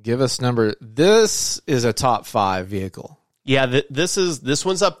 Give us number. This is a top 5 vehicle. Yeah, this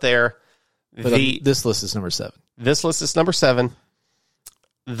one's up there. But this list is number 7. This list is number 7.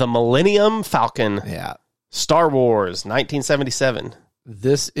 The Millennium Falcon. Yeah. Star Wars, 1977.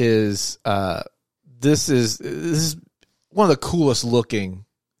 This is one of the coolest looking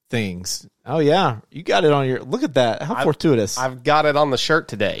things. Oh yeah, you got it on your. Look at that. How fortuitous. I've got it on the shirt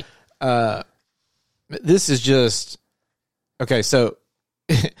today. This is just okay. So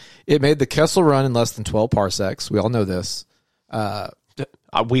it made the Kessel Run in less than 12 parsecs. We all know this.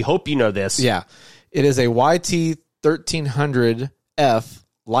 We hope you know this. Yeah, it is a YT 1300F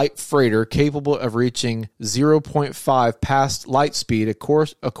light freighter capable of reaching 0.5 past light speed, of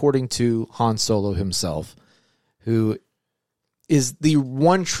course, according to Han Solo himself, who is the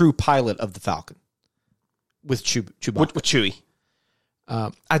one true pilot of the Falcon with Chewbacca. With Chewie.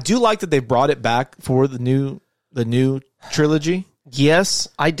 I do like that they brought it back for the new trilogy. Yes,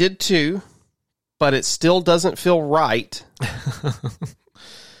 I did too, but it still doesn't feel right.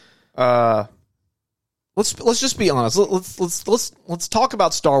 Let's just be honest. Let's talk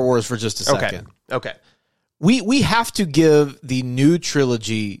about Star Wars for just a second. Okay. We have to give the new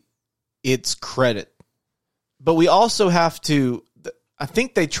trilogy its credit, but we also have to. I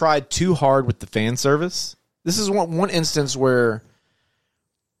think they tried too hard with the fan service. This is one instance where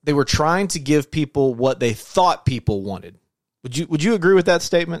they were trying to give people what they thought people wanted. Would you agree with that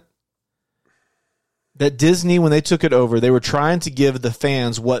statement? That Disney, when they took it over, they were trying to give the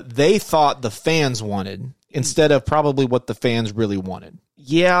fans what they thought the fans wanted instead of probably what the fans really wanted.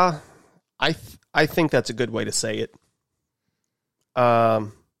 Yeah, I think that's a good way to say it.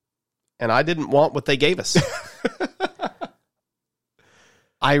 And I didn't want what they gave us.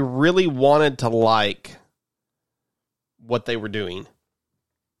 I really wanted to like what they were doing.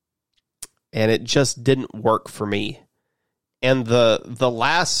 And it just didn't work for me. And the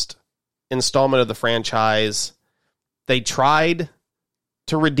last installment of the franchise, they tried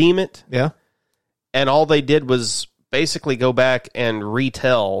to redeem it. Yeah. And all they did was basically go back and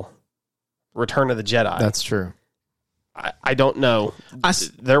retell Return of the Jedi. That's true. I don't know.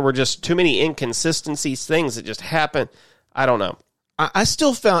 There were just too many inconsistencies, things that just happened. I don't know. I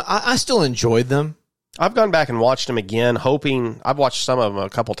still enjoyed them. I've gone back and watched them again, hoping, I've watched some of them a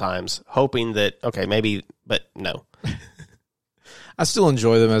couple times, hoping that, okay, maybe, but no. I still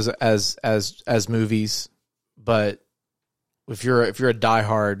enjoy them as movies, but if you're a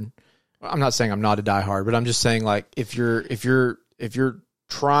diehard, I'm not saying I'm not a diehard, but I'm just saying like if you're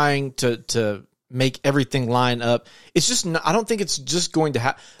trying to make everything line up, it's just not, I don't think it's just going to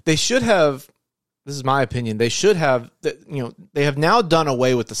happen. They should have. This is my opinion. They should have. They have now done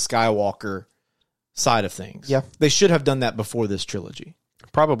away with the Skywalker side of things. Yeah, they should have done that before this trilogy.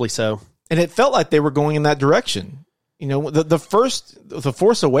 Probably so. And it felt like they were going in that direction. The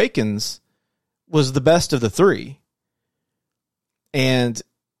Force Awakens was the best of the three, and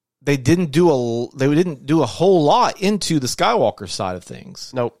they didn't do a whole lot into the Skywalker side of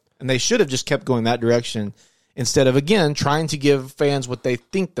things. Nope. And they should have just kept going that direction instead of again trying to give fans what they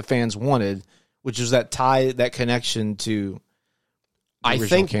think the fans wanted, which is that connection to. I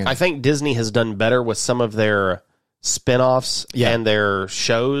think Disney has done better with some of their spinoffs and their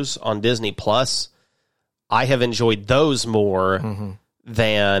shows on Disney Plus. I have enjoyed those more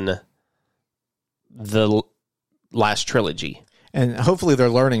than the last trilogy. And hopefully they're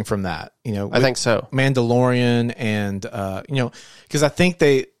learning from that. I think so. Mandalorian and, because I think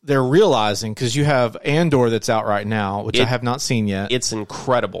they're realizing, because you have Andor that's out right now, which I have not seen yet. It's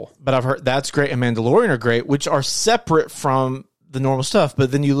incredible. But I've heard that's great, and Mandalorian are great, which are separate from the normal stuff.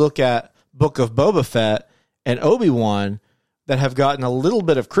 But then you look at Book of Boba Fett and Obi-Wan that have gotten a little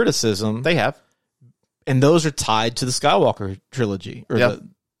bit of criticism. They have. And those are tied to the Skywalker trilogy, or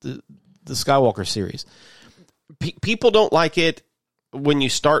the Skywalker series. People don't like it when you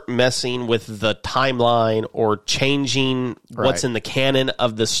start messing with the timeline or changing what's in the canon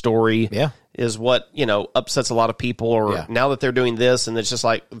of the story. Yeah. Is what, upsets a lot of people. Or now that they're doing this, and it's just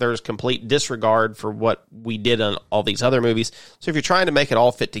like there's complete disregard for what we did on all these other movies. So if you're trying to make it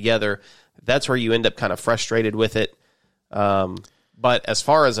all fit together, that's where you end up kind of frustrated with it. But as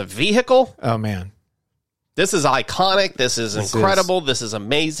far as a vehicle, oh man, this is iconic. This is incredible. This is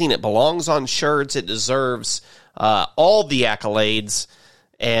amazing. It belongs on shirts. It deserves all the accolades.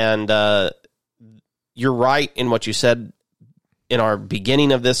 And you're right in what you said. in our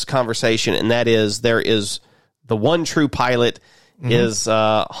beginning of this conversation, and that is there is the one true pilot is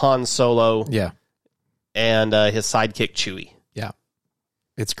Han Solo, and his sidekick Chewie. Yeah,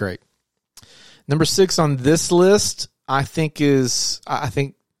 it's great. Number 6 on this list, I think it's a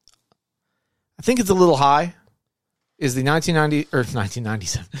little high. Is the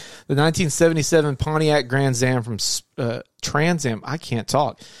 1977 Pontiac Trans Am from Trans Am? I can't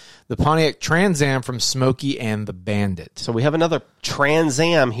talk. The Pontiac Trans Am from Smokey and the Bandit. So we have another Trans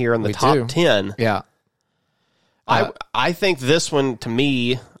Am here in the top 10. Yeah. I think this one, to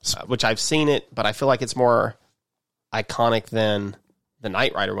me, which I've seen it, but I feel like it's more iconic than the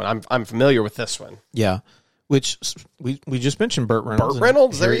Knight Rider one. I'm familiar with this one. Yeah. Which we just mentioned Burt Reynolds. Burt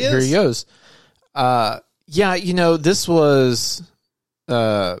Reynolds, there he is. Here he goes. Yeah, this was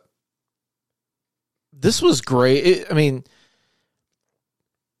great.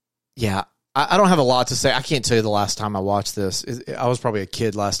 I don't have a lot to say. I can't tell you the last time I watched this. I was probably a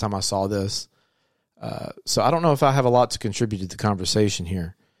kid last time I saw this. So I don't know if I have a lot to contribute to the conversation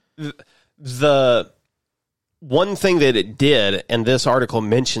here. The one thing that it did, and this article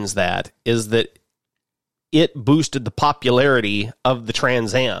mentions that, is that it boosted the popularity of the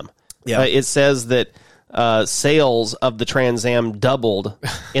Trans Am. Yeah. It says that sales of the Trans Am doubled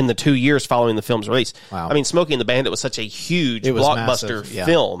in the 2 years following the film's release. Wow. I mean, Smokey and the Bandit was such a huge blockbuster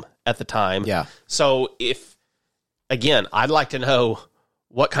film at the time. Yeah. So I'd like to know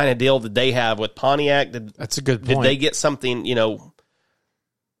what kind of deal did they have with Pontiac? That's a good point. Did they get something,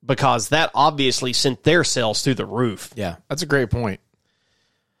 because that obviously sent their sales through the roof. Yeah, that's a great point.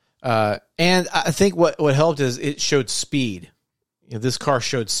 And I think what helped is it showed speed. This car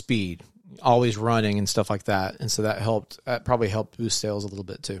showed speed, always running and stuff like that. And so that probably helped boost sales a little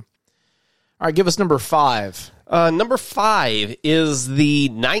bit too. All right, give us number 5. Number 5 is the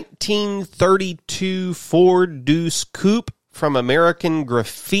 1932 Ford Deuce Coupe from American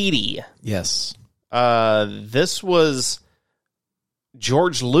Graffiti. Yes. This was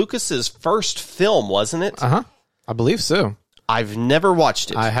George Lucas's first film, wasn't it? Uh-huh. I believe so. I've never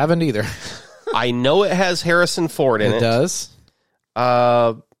watched it. I haven't either. I know it has Harrison Ford in it. It does.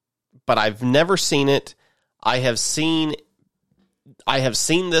 But I've never seen it. I have seen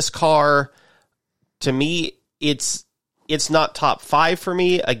this car. To me, it's not top 5 for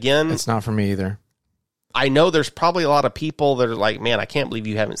me. Again, it's not for me either. I know there's probably a lot of people that are like, man, I can't believe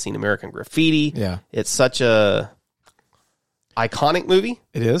you haven't seen American Graffiti. Yeah. It's such a iconic movie.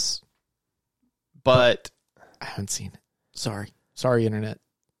 It is. But I haven't seen it. Sorry, Internet.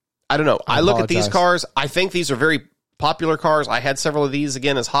 I don't know. I look at these cars. I think these are very popular cars. I had several of these,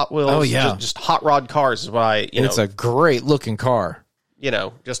 again, as Hot Wheels. Oh, yeah. Just hot rod cars is what It's a great looking car.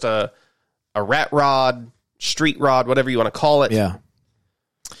 Just a rat rod, street rod, whatever you want to call it. Yeah.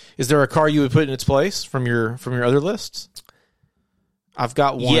 Is there a car you would put in its place from your other lists? I've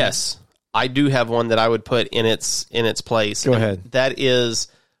got one. Yes, I do have one that I would put in its place. Go ahead. That is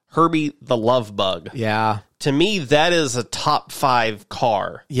Herbie the Love Bug. Yeah. To me, that is a top 5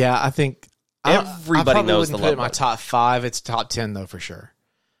 car. Yeah, I think everybody knows the Love Bug. I probably wouldn't put it in my top 5. It's top 10 though for sure.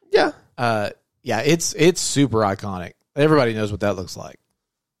 Yeah. It's super iconic. Everybody knows what that looks like.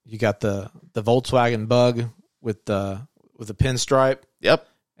 You got the Volkswagen Bug with the pinstripe. Yep.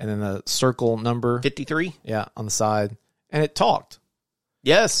 And then the circle number 53. Yeah, on the side, and it talked.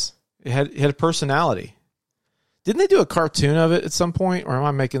 Yes, it had a personality. Didn't they do a cartoon of it at some point, or am I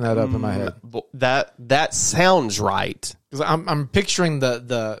making that up in my head? That sounds right. Because I'm picturing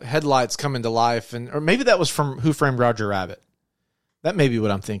the headlights coming to life, or maybe that was from Who Framed Roger Rabbit. That may be what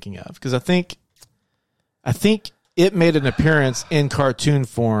I'm thinking of, because I think it made an appearance in cartoon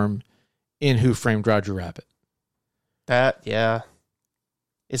form in Who Framed Roger Rabbit. Yeah.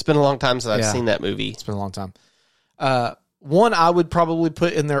 It's been a long time since I've seen that movie. It's been a long time. One I would probably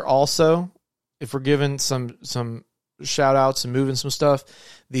put in there also, if we're giving some shout outs and moving some stuff,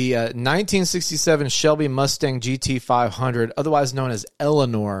 the 1967 Shelby Mustang GT 500, otherwise known as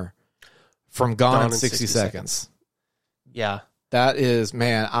Eleanor, from Gone in 60 Seconds. Yeah. That is,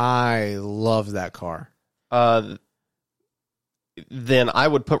 man, I love that car. Then I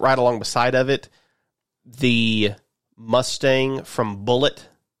would put right along beside of it the Mustang from Bullitt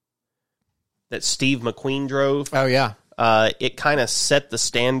that Steve McQueen drove. Oh, yeah. It kind of set the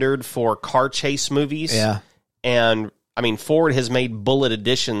standard for car chase movies. Yeah. And, I mean, Ford has made Bullitt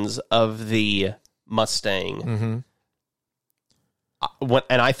editions of the Mustang. Mm-hmm.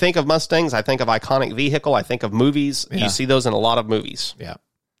 And I think of Mustangs, I think of iconic vehicle, I think of movies. Yeah. You see those in a lot of movies. Yeah.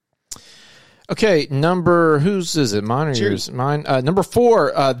 Okay, whose is it? Mine or yours? Mine. Number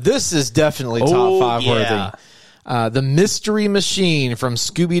 4. This is definitely top 5 worthy. The Mystery Machine from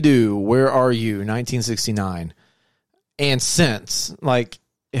Scooby-Doo, Where Are You? 1969. and since, like,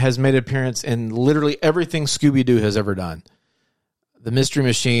 it has made an appearance in literally everything Scooby-Doo has ever done. The Mystery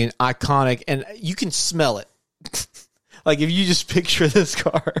Machine, iconic, and you can smell it. Like, if you just picture this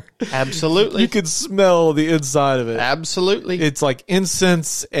car, Absolutely. you can smell the inside of it. Absolutely. It's like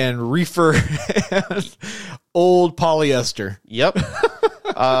incense and reefer and old polyester. Yep.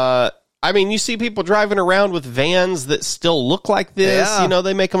 I mean, you see people driving around with vans that still look like this. Yeah. You know,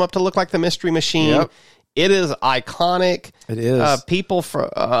 they make them up to look like the Mystery Machine. Yep. It is iconic. It is. People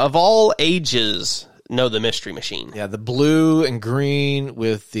of all ages know the Mystery Machine. Yeah, the blue and green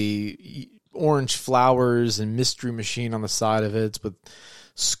with the orange flowers and Mystery Machine on the side of it. It's with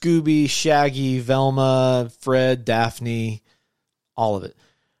Scooby, Shaggy, Velma, Fred, Daphne, all of it.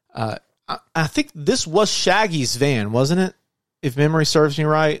 I think this was Shaggy's van, wasn't it? If memory serves me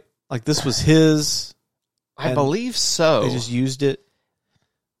right. Like, this was his. I believe so. They just used it.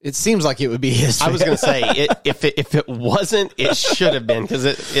 It seems like it would be his. I was going to say, if it wasn't, it should have been, because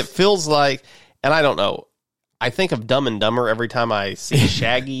it feels like, and I don't know, I think of Dumb and Dumber every time I see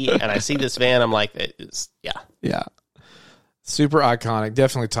Shaggy and I see this van. I'm like, yeah. Yeah. Super iconic.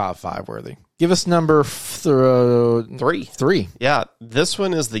 Definitely top 5 worthy. Give us number 3. 3. Yeah, this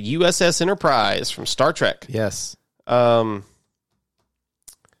one is the USS Enterprise from Star Trek. Yes.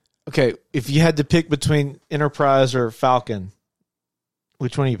 Okay, if you had to pick between Enterprise or Falcon,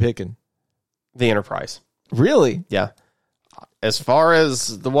 which one are you picking? the Enterprise. Really? Yeah. As far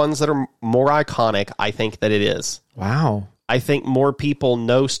as the ones that are more iconic, I think that it is. Wow. I think more people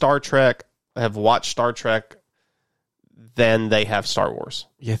know Star Trek, have watched Star Trek, than they have Star Wars.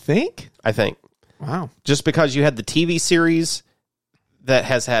 You think? I think. Wow. Just because you had the TV series that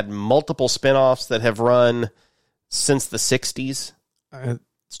has had multiple spinoffs that have run since the 60s.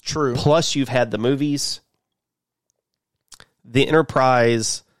 It's true. Plus, you've had the movies. The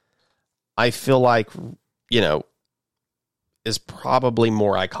Enterprise, I feel like, is probably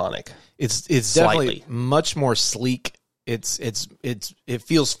more iconic. It's Slightly. definitely much more sleek. It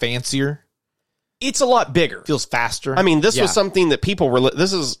feels fancier. It's a lot bigger. It feels faster. I mean, this Yeah. was something that people were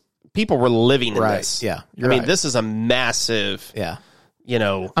living in Right. this. Yeah. I mean, this is a massive, Yeah.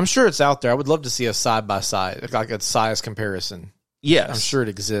 I'm sure it's out there. I would love to see a side by side, like a size comparison. yes. I'm sure it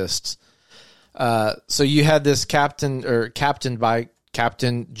exists. So you had this captained by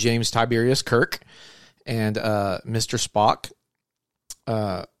Captain James Tiberius Kirk and Mr. Spock.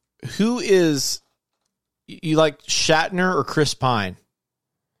 Who is you like, Shatner or Chris Pine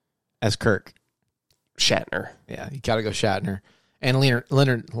as Kirk? Shatner. Yeah, you got to go Shatner. And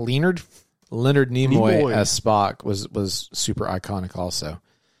Leonard Nimoy as Spock was super iconic also.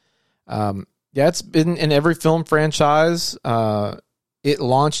 Yeah, it's been in every film franchise. It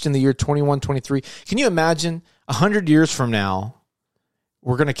launched in the year 2123. Can you imagine 100 years from now,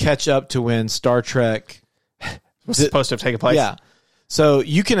 we're going to catch up to when Star Trek was supposed to have taken place? Yeah. So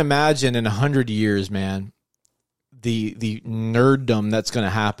you can imagine in 100 years, man, the nerddom that's going to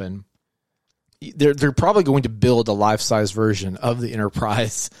happen. They're probably going to build a life-size version of the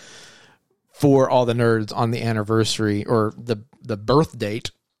Enterprise for all the nerds on the anniversary or the birth date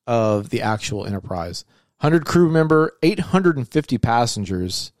of the actual Enterprise. 100 crew member, 850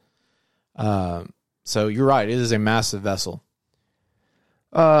 passengers. So you're right. It is a massive vessel.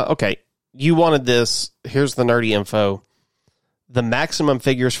 Okay. You wanted this. Here's the nerdy info. The maximum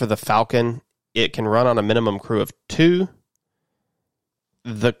figures for the Falcon, it can run on a minimum crew of 2.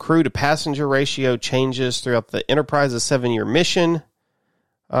 The crew to passenger ratio changes throughout the Enterprise's 7-year mission.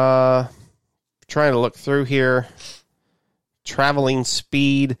 Trying to look through here. Traveling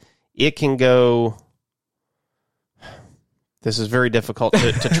speed, it can go... This is very difficult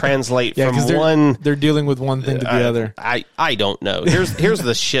to translate from one... They're dealing with one thing to the other. I don't know. Here's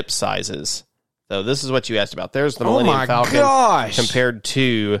the ship sizes. So this is what you asked about. There's the Millennium Falcon compared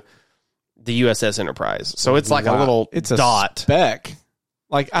to the USS Enterprise. So it's like a little dot. Speck.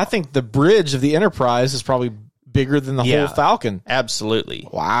 Like, I think the bridge of the Enterprise is probably bigger than the whole Falcon. Absolutely.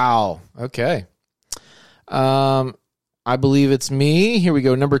 Wow. Okay. I believe it's me. Here we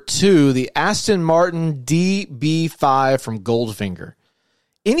go. Number 2, the Aston Martin DB5 from Goldfinger.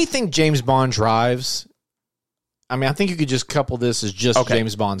 Anything James Bond drives, I mean, I think you could just couple this as just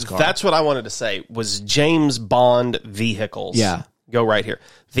James Bond's car. That's what I wanted to say, was James Bond vehicles. Yeah. Go right here.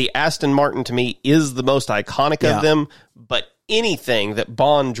 The Aston Martin, to me, is the most iconic of them, but anything that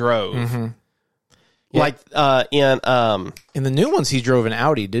Bond drove, like in the new ones, he drove an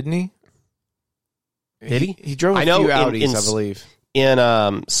Audi, didn't he? Did he? He drove a few Audis, I believe.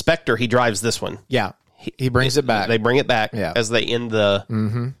 In Spectre, he drives this one. Yeah. He brings it back. They bring it back as they end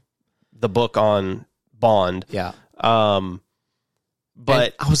the book on Bond. Yeah.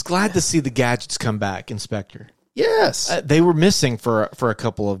 But I was glad to see the gadgets come back in Spectre. Yes. They were missing for a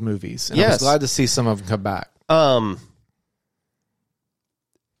couple of movies. And I was Yes. glad to see some of them come back.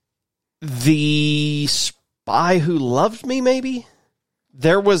 The Spy Who Loved Me, maybe?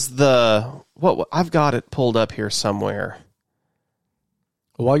 There was I've got it pulled up here somewhere.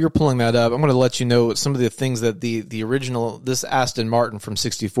 While you're pulling that up, I'm going to let you know some of the things that the original, this Aston Martin from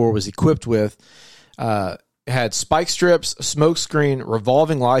 64 was equipped with. It had spike strips, smoke screen,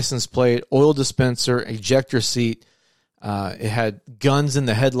 revolving license plate, oil dispenser, ejector seat. It had guns in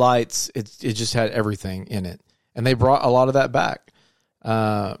the headlights. It just had everything in it. And they brought a lot of that back.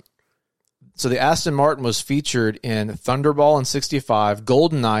 So the Aston Martin was featured in Thunderball in 65,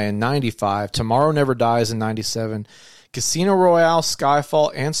 GoldenEye in 95, Tomorrow Never Dies in 97, Casino Royale,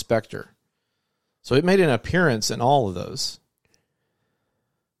 Skyfall, and Spectre. So it made an appearance in all of those.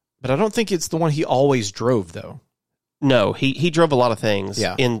 But I don't think it's the one he always drove, though. No, he drove a lot of things.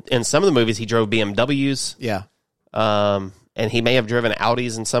 Yeah. In some of the movies, he drove BMWs. Yeah. And he may have driven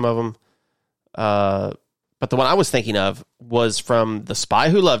Audis in some of them. But the one I was thinking of was from The Spy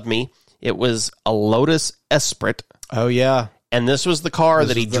Who Loved Me. It was a Lotus Esprit. Oh, yeah. And this was the car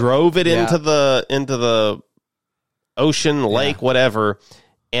that he drove it into the ocean, lake, whatever,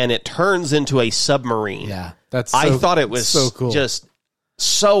 and it turns into a submarine. Yeah. I thought it was so cool. Just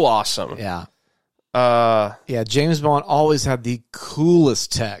so awesome. Yeah. Yeah, James Bond always had the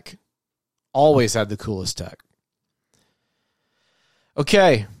coolest tech. Always had the coolest tech.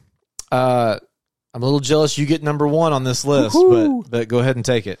 Okay. I'm a little jealous you get number one on this list, but go ahead and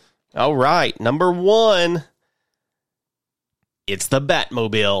take it. All right. Number one. It's the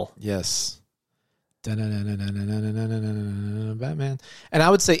Batmobile. Yes. Batman. And I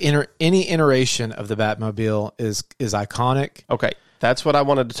would say any iteration of the Batmobile is iconic. Okay. That's what I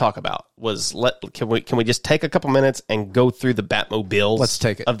wanted to talk about. Can we just take a couple minutes and go through the Batmobiles? Let's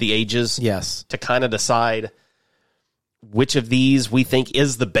take it. Of the ages. Yes. To kind of decide which of these we think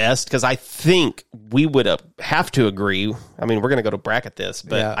is the best, because I think we would have to agree. I mean, we're going to go to bracket this,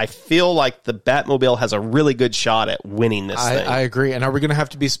 but Yeah. I feel like the Batmobile has a really good shot at winning this thing. I agree. And are we going to have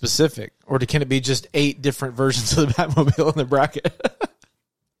to be specific? Or can it be just 8 different versions of the Batmobile in the bracket?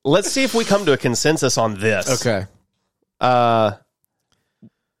 Let's see if we come to a consensus on this. Okay.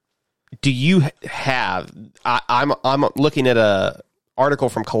 Do you have... I'm looking at a article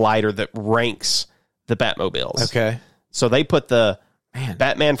from Collider that ranks the Batmobiles. Okay. So they put the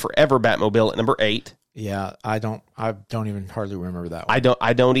Batman Forever Batmobile at number 8. Yeah, I don't even hardly remember that one.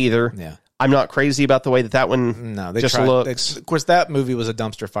 I don't either. Yeah. I'm not crazy about the way that one No, they just tried. looks. Of course, that movie was a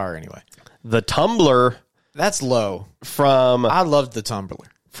dumpster fire anyway. The Tumbler That's low. I loved the Tumbler.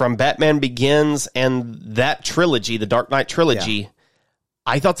 From Batman Begins and that trilogy, the Dark Knight trilogy. Yeah.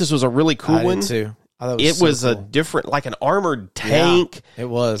 I thought this was a really cool one. I did too. It was a different, like an armored tank. Yeah, it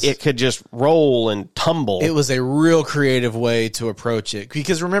was. It could just roll and tumble. It was a real creative way to approach it.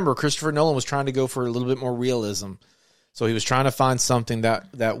 Because remember, Christopher Nolan was trying to go for a little bit more realism. So he was trying to find something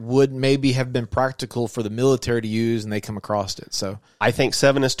that would maybe have been practical for the military to use, and they come across it. So I think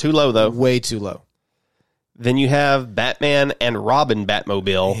 7 is too low, though. Way too low. Then you have Batman and Robin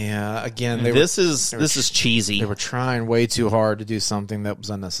Batmobile. Yeah, again, this is cheesy. They were trying way too hard to do something that was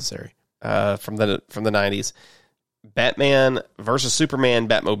unnecessary. From the 90s. Batman versus Superman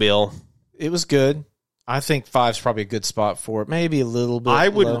Batmobile. It was good. I think 5's probably a good spot for it. Maybe a little bit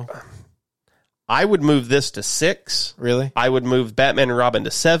low. I would move this to 6. Really? I would move Batman and Robin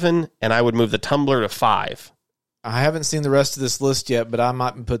to 7, and I would move the Tumbler to 5. I haven't seen the rest of this list yet, but I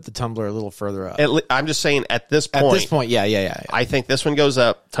might put the Tumbler a little further up. I'm just saying at this point. At this point, yeah. I think this one goes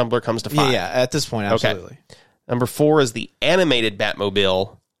up. Tumbler comes to 5. Yeah, at this point, absolutely. Okay. Number 4 is the animated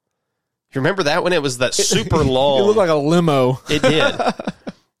Batmobile. You remember that one? It was that super long. It looked like a limo. It did.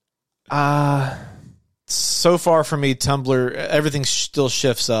 So far for me, Tumbler, everything still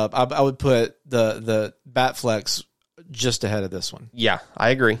shifts up. I would put the Batflex just ahead of this one. Yeah,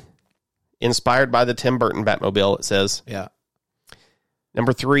 I agree. Inspired by the Tim Burton Batmobile, it says. Yeah.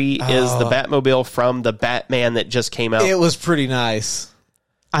 Number 3 is the Batmobile from the Batman that just came out. It was pretty nice.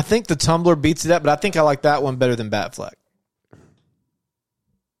 I think the Tumbler beats it up, but I think I like that one better than Batfleck.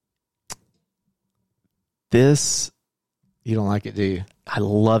 This, you don't like it, do you? I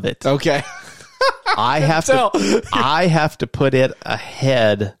love it. Okay. I have to put it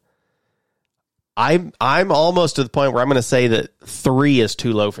ahead. I'm almost to the point where I'm going to say that 3 is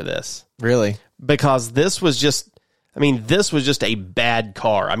too low for this. Really? Because this was just a bad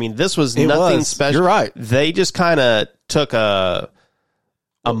car. I mean, this was nothing special. You're right. They just kind of took a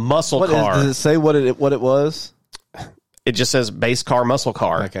muscle car. Does it say what it was? It just says base car, muscle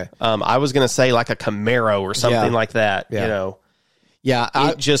car. Okay. I was going to say like a Camaro or something like that. Yeah. You know. Yeah,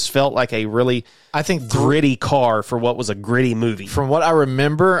 It just felt like a really I think gritty car for what was a gritty movie. from what I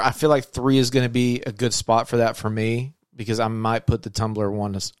remember, I feel like 3 is going to be a good spot for that for me because I might put the Tumbler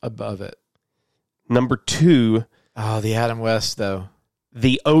one above it. Number 2, Oh, the Adam West though.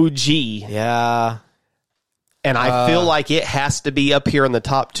 the OG. Yeah. And I feel like it has to be up here in the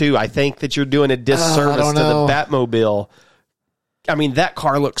top 2. I think that you're doing a disservice to the Batmobile. I mean, that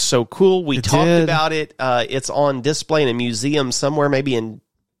car looks so cool. We talked about it. It's on display in a museum somewhere, maybe in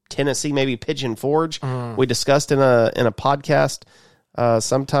Tennessee, maybe Pigeon Forge. We discussed in a podcast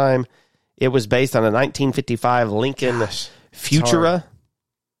sometime. It was based on a 1955 Lincoln Futura.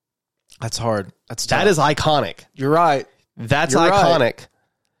 That's hard. That's tough. That is iconic. You're right. That's You're iconic. right.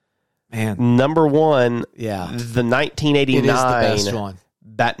 Man. Number 1, Yeah. the 1989 It is the best one.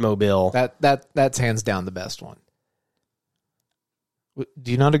 Batmobile. That's hands down the best one.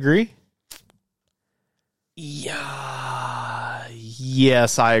 Do you not agree? Yeah.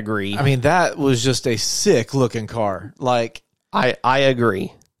 Yes, I agree. I mean, that was just a sick looking car. Like, I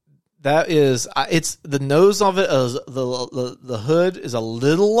agree. that is, it's the nose of it, is the hood is a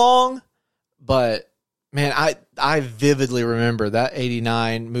little long, but man, I vividly remember that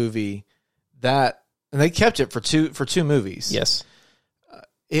 89 movie and they kept it for two movies. Yes.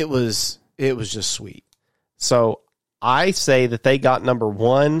 It was just sweet. So I say that they got number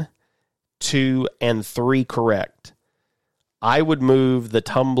 1, 2, and 3 correct. I would move the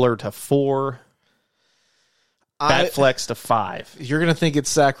Tumbler to 4, Batflex to 5. You're going to think it's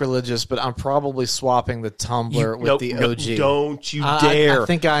sacrilegious, but I'm probably swapping the Tumbler with the OG. Don't you dare. I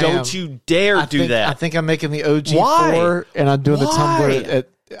think I am. Don't you dare do that. I think I'm making the OG Why? 4, and I'm doing the Why? Tumbler.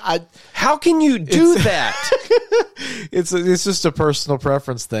 How can you do that? It's just a personal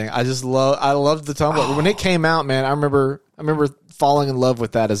preference thing. I loved the Tumbler. When it came out, man, I remember falling in love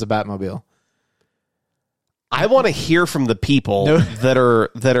with that as a Batmobile. I want to hear from the people that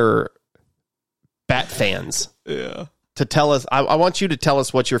are Bat fans. Yeah. To tell us, I want you to tell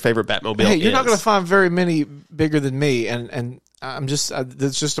us what your favorite Batmobile is. Hey, you're not going to find very many bigger than me, and I'm just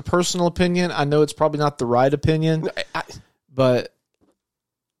it's just a personal opinion. I know it's probably not the right opinion, but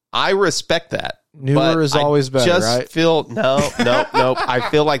I respect that. Newer is always better, just right? Feel nope. I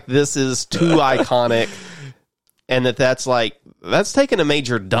feel like this is too iconic, and that's taking a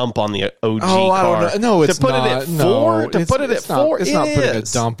major dump on the OG car. I don't know. No, it's to put not. it at 4. To put it at 4, it's not putting a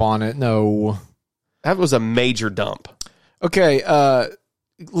dump on it. No, that was a major dump. Okay,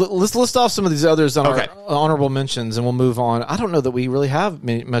 let's list off some of these others on Okay. our honorable mentions, and we'll move on. I don't know that we really have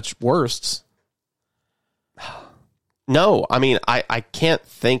much worsts. No, I mean I can't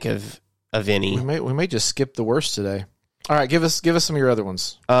think of any. We may just skip the worst today. All right, give us some of your other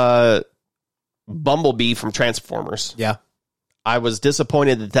ones. Bumblebee from Transformers. Yeah, I was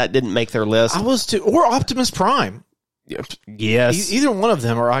disappointed that didn't make their list. I was too. Or Optimus Prime. Yes, Either one of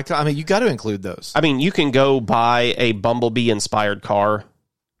them are iconic. I mean, you got to include those. I mean, you can go buy a Bumblebee inspired car.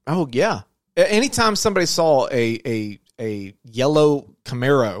 Oh yeah. Anytime somebody saw a yellow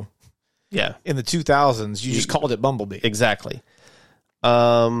Camaro, Yeah, in the 2000s, you just called it Bumblebee. exactly.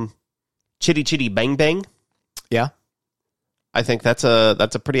 Chitty Chitty Bang Bang. Yeah, I think that's a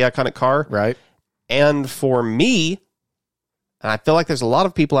pretty iconic car. right. And for me, and I feel like there's a lot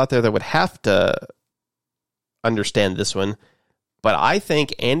of people out there that would have to understand this one, but I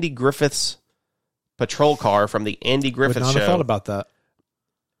think Andy Griffith's patrol car from the Andy Griffith Would not Show. have thought about that.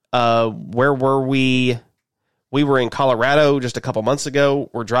 Where were we? We were in Colorado just a couple months ago.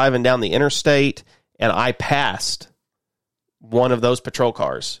 We're driving down the interstate, and I passed one of those patrol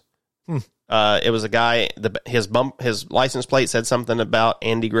cars. It was a guy. His license plate said something about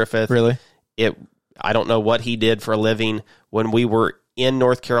Andy Griffith. Really? I don't know what he did for a living. When we were in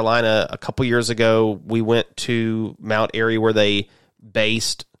North Carolina a couple years ago, we went to Mount Airy where they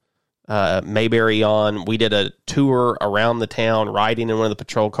based Mayberry on. We did a tour around the town riding in one of the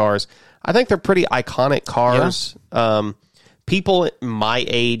patrol cars. I think they're pretty iconic cars. Yeah. People my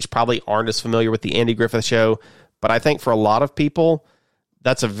age probably aren't as familiar with the Andy Griffith Show, but I think for a lot of people,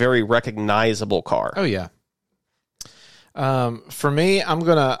 that's a very recognizable car. Oh yeah. For me,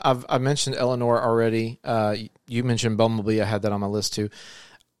 I mentioned Eleanor already. You mentioned Bumblebee. I had that on my list too.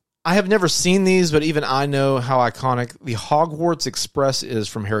 I have never seen these, but even I know how iconic the Hogwarts Express is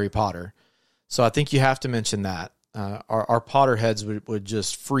from Harry Potter. So I think you have to mention that. Our Potterheads would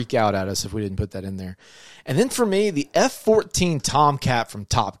just freak out at us if we didn't put that in there. And then for me, the F-14 Tomcat from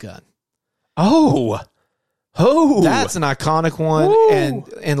Top Gun. Oh, That's an iconic one. Woo.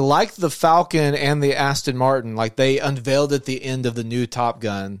 And like the Falcon and the Aston Martin, like they unveiled at the end of the new Top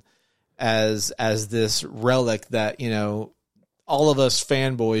Gun as this relic that, all of us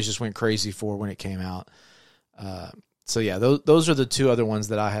fanboys just went crazy for when it came out. So yeah, those are the two other ones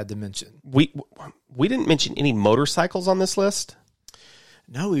that I had to mention. We didn't mention any motorcycles on this list.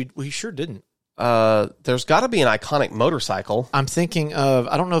 No, we sure didn't. There's got to be an iconic motorcycle. I'm thinking of,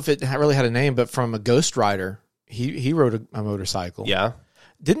 I don't know if it really had a name, but from a Ghost Rider, he rode a motorcycle. Yeah.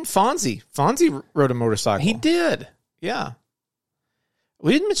 Didn't Fonzie? Fonzie rode a motorcycle. He did. Yeah.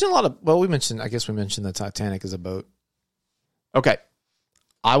 We didn't mention a lot of, well, I guess we mentioned the Titanic as a boat. Okay.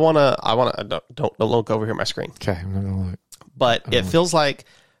 I want to, don't look over here at my screen. Okay. I'm not going to look. But it feels like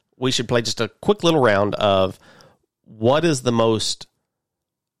we should play just a quick little round of what is the most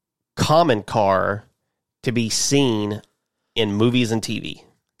common car to be seen in movies and TV.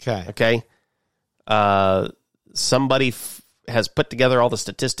 Okay. Okay. Somebody has put together all the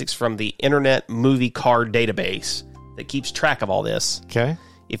statistics from the Internet Movie Car Database that keeps track of all this. Okay.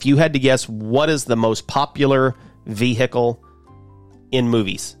 If you had to guess, what is the most popular vehicle in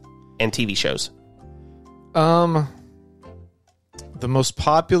movies and TV shows? The most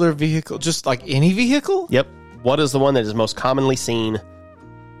popular vehicle, just like any vehicle? Yep. What is the one that is most commonly seen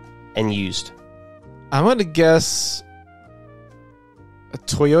and used? I'm going to guess a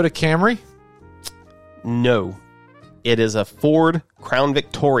Toyota Camry. No. It is a Ford Crown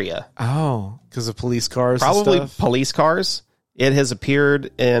Victoria. Oh, because of police cars. Probably and stuff? police cars. It has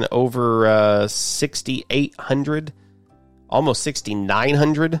appeared in over 6,800, almost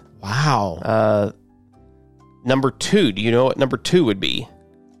 6,900. Wow. Number 2. Do you know what number 2 would be?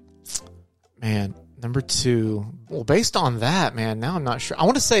 Man, number 2. Well, based on that, man, now I'm not sure. I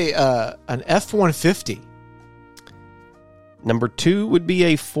want to say an F-150. Number 2 would be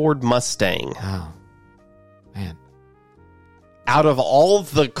a Ford Mustang. Oh, man. Out of all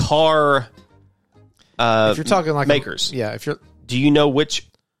the car If you're talking like makers, if you're, do you know which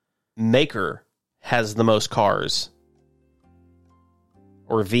maker has the most cars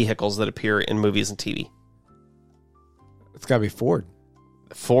or vehicles that appear in movies and TV? it's got to be Ford.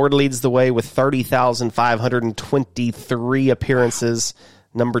 Ford leads the way with 30,523 appearances.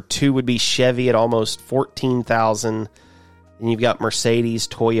 Number 2 would be Chevy at almost 14,000. And you've got Mercedes,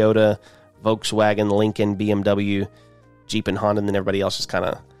 Toyota, Volkswagen, Lincoln, BMW, Jeep, and Honda, and then everybody else just kind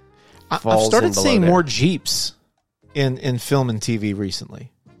of falls I've started in below seeing there. more Jeeps in film and TV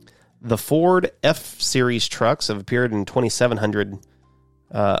recently. The Ford F-Series trucks have appeared in 2,700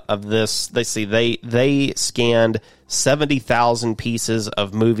 of this. They scanned 70,000 pieces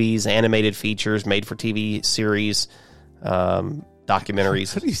of movies, animated features, made for TV series,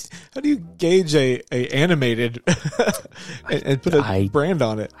 documentaries. How do you gauge a animated and put a brand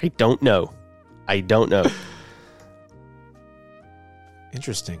on it? I don't know.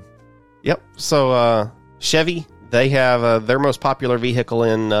 Interesting. Yep. So Chevy, they have their most popular vehicle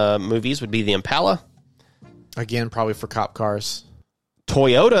in movies would be the Impala. Again, probably for cop cars.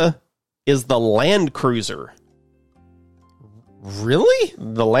 Toyota is the Land Cruiser. Really?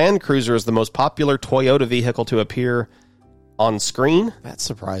 The Land Cruiser is the most popular Toyota vehicle to appear on screen, That's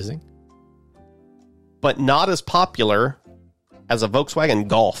surprising. but not as popular as a Volkswagen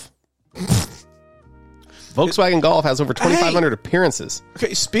Golf. Volkswagen Golf has over 2,500 appearances.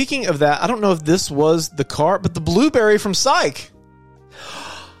 Okay, speaking of that, I don't know if this was the car, but the Blueberry from Psych.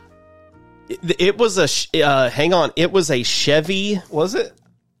 It was a hang on. It was a Chevy. Was it?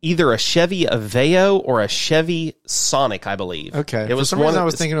 Either a Chevy Aveo or a Chevy Sonic, I believe. Okay. It was For some reason I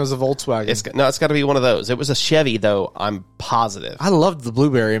was thinking it was a Volkswagen. It's got to be one of those. It was a Chevy, though. I'm positive. I loved the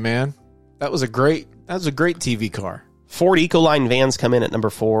Blueberry, man. That was a great TV car. Ford Ecoline vans come in at number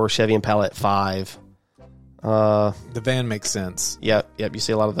 4. Chevy Impala at 5. The van makes sense. Yep. You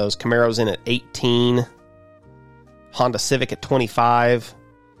see a lot of those. Camaro's in at 18. Honda Civic at 25.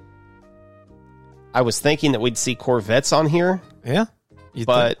 I was thinking that we'd see Corvettes on here, Yeah.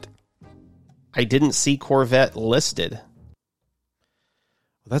 but I didn't see Corvette listed. Well,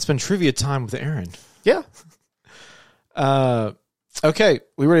 that's been trivia time with Aaron. Yeah. Okay,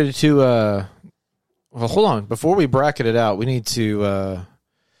 we ready to well, hold on. Before we bracket it out, we need to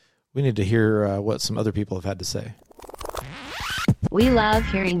hear what some other people have had to say. We love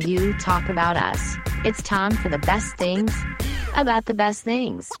hearing you talk about us. It's time for the best things about the best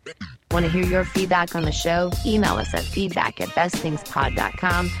things. Want to hear your feedback on the show? Email us at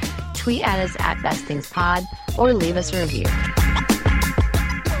feedback@bestthingspod.com, tweet at us at bestthingspod, or leave us a review.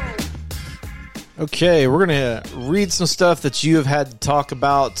 Okay, we're going to read some stuff that you have had to talk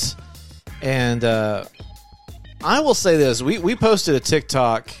about. And I will say this. We posted a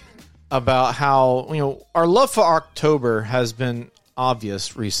TikTok about how, our love for October has been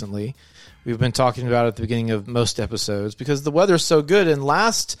obvious recently. We've been talking about it at the beginning of most episodes because the weather's so good. And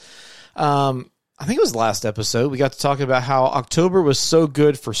I think it was last episode, we got to talk about how October was so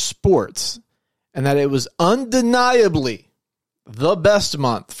good for sports. and that it was undeniably the best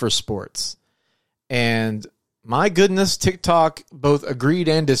month for sports. And my goodness, TikTok both agreed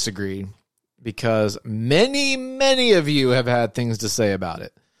and disagreed, because many, many of you have had things to say about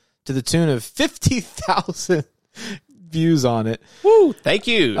it, to the tune of 50,000 views on it. Woo! Thank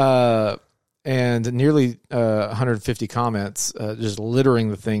you. And nearly 150 comments, just littering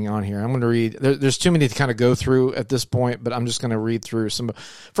the thing on here. I'm going to read. There's too many to kind of go through at this point, but I'm just going to read through some.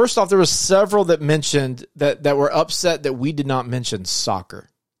 First off, there was several that mentioned that were upset that we did not mention soccer.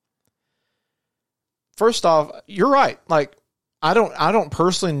 First off, you're right. Like, I don't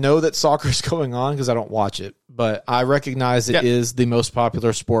personally know that soccer is going on because I don't watch it, but I recognize it is the most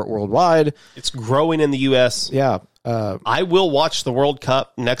popular sport worldwide. It's growing in the U.S. Yeah. I will watch the World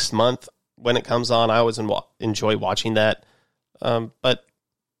Cup next month when it comes on. I always enjoy watching that. But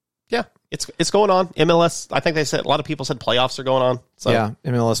yeah, it's going on. MLS, I think a lot of people said playoffs are going on. So. Yeah,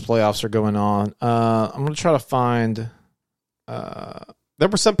 MLS playoffs are going on. I'm going to try to find... there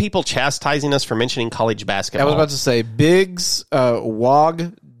were some people chastising us for mentioning college basketball. I was about to say, Biggs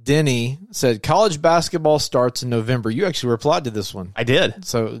Wog Denny said college basketball starts in November. You actually replied to this one. I did.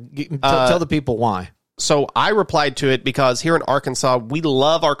 So tell the people why. So I replied to it because here in Arkansas, we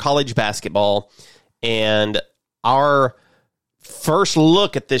love our college basketball, and our first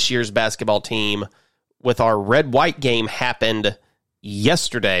look at this year's basketball team with our red-white game happened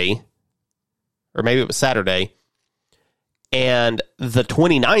yesterday, or maybe it was Saturday, and the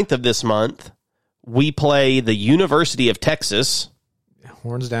 29th of this month, we play the University of Texas.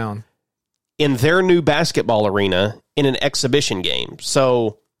 Horns down. In their new basketball arena in an exhibition game.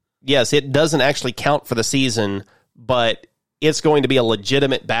 So... yes, it doesn't actually count for the season, but it's going to be a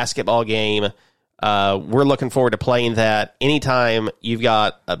legitimate basketball game. We're looking forward to playing that. Anytime you've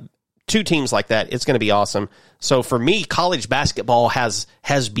got two teams like that, it's going to be awesome. So for me, college basketball has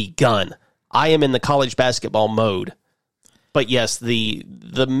begun. I am in the college basketball mode. But yes, the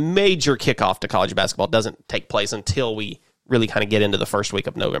major kickoff to college basketball doesn't take place until we really kind of get into the first week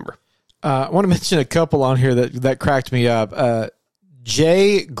of November. I want to mention a couple on here that cracked me up.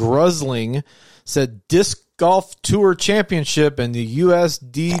 Jay Grusling said Disc Golf Tour Championship and the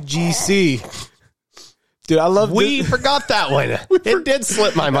USDGC. Dude, I love We forgot that one. It did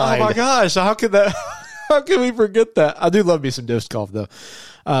slip my mind. Oh my gosh, how could we forget that? I do love me some disc golf though.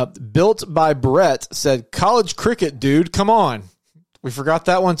 Built by Brett said college cricket, dude. Come on. We forgot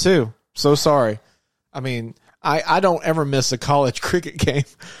that one too. So sorry. I mean, I don't ever miss a college cricket game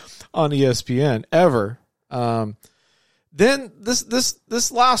on ESPN ever. Then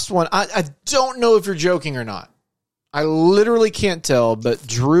this last one, I don't know if you're joking or not. I literally can't tell, but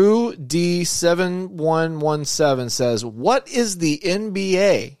Drew D7117 says, what is the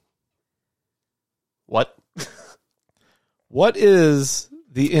NBA? What? What is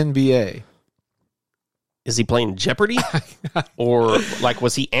the NBA? Is he playing Jeopardy? Or, like,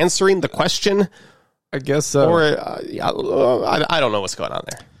 was he answering the question? I guess so. Or, I don't know what's going on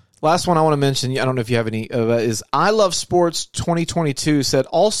there. Last one I want to mention, I don't know if you have any, is I Love Sports 2022 said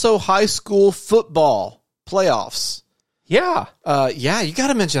also high school football playoffs. Yeah. Yeah, you got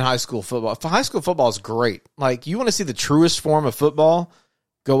to mention high school football. High school football is great. Like, you want to see the truest form of football,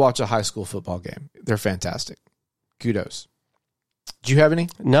 go watch a high school football game. They're fantastic. Kudos. Do you have any?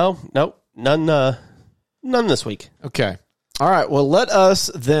 No, none this week. Okay. All right, well, let us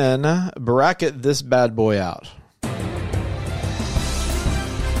then bracket this bad boy out.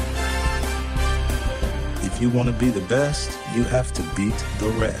 If you want to be the best, you have to beat the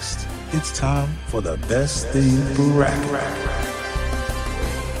rest. It's time for the best thing bracket.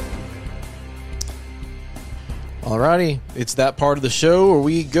 Alrighty, it's that part of the show where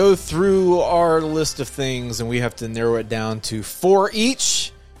we go through our list of things and we have to narrow it down to 4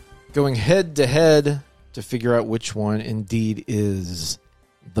 each, going head to head to figure out which one indeed is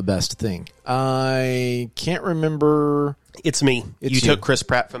the best thing. I can't remember. It's me. You took Chris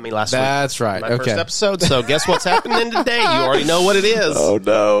Pratt from me last week. That's right. My okay. first episode. So guess what's happening today? You already know what it is. Oh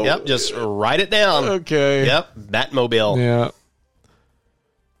no. Yep. Just write it down. Okay. Yep. Batmobile. Yeah.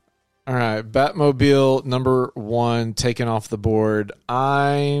 All right. Batmobile number 1 taken off the board.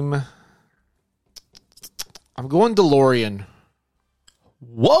 I'm going DeLorean.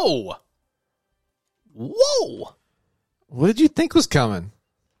 Whoa. What did you think was coming?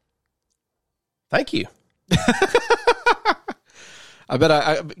 Thank you. I bet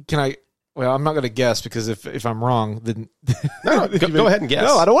well, I'm not going to guess because if I'm wrong, then No, go ahead and guess.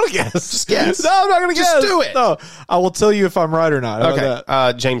 No, I don't want to guess. Just guess. No, I'm not going to guess. Just do it. No, I will tell you if I'm right or not. How about Okay.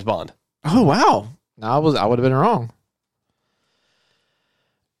 that? James Bond. Oh wow. No, I would have been wrong.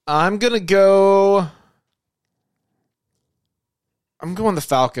 I'm going the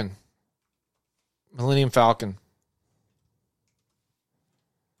Falcon. Millennium Falcon.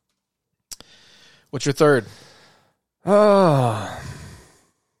 What's your third? Oh.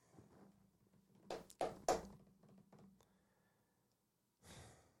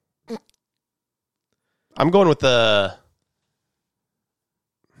 I'm going with the.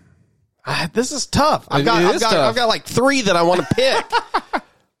 This is tough. I've got like 3 that I want to pick.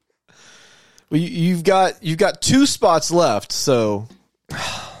 Well, you've got 2 spots left, so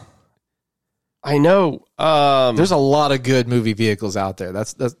I know. there's a lot of good movie vehicles out there.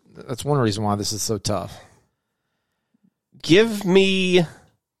 That's one reason why this is so tough. Give me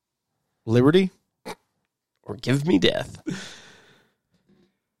Liberty. or give me death.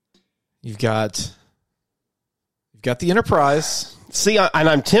 You've got the Enterprise. See,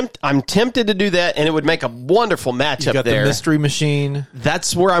 I'm tempted to do that, and it would make a wonderful You've matchup got there. the Mystery Machine.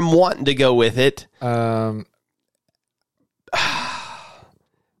 That's where I'm wanting to go with it.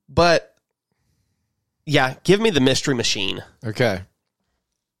 But yeah, give me the Mystery Machine. Okay.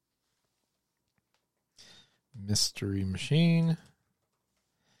 Mystery Machine.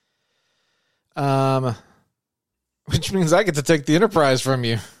 Which means I get to take the Enterprise from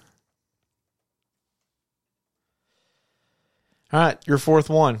you. All right, your fourth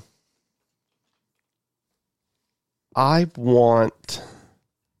one. I want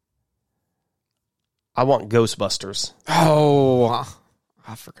Ghostbusters. Oh,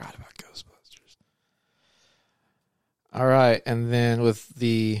 I forgot about Ghostbusters. All right, and then with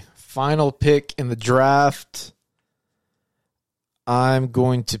the final pick in the draft, I'm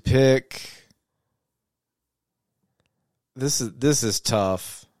going to pick. This is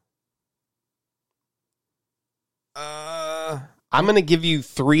tough. I'm going to give you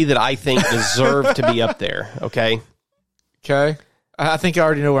 3 that I think deserve to be up there. Okay. Okay. I think I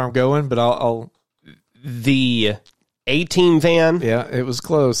already know where I'm going, but I'll The A-Team van, yeah, it was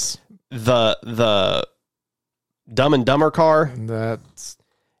close. the Dumb and Dumber car, That's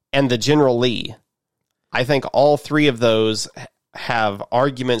and the General Lee. I think all 3 of those have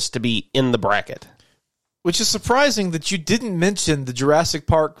arguments to be in the bracket. which is surprising that you didn't mention the Jurassic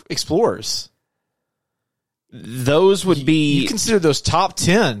Park Explorers. Those would be... You consider those top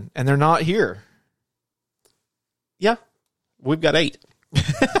 10, and they're not here. Yeah. We've got 8.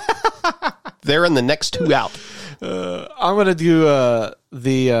 They're in the next 2 out. I'm going to do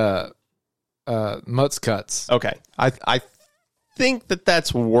the Mutz Cuts. Okay. I think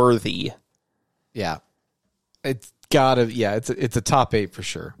that's worthy. Yeah. It's it's a top 8 for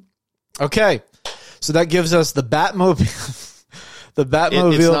sure. Okay. So that gives us the Batmobile. The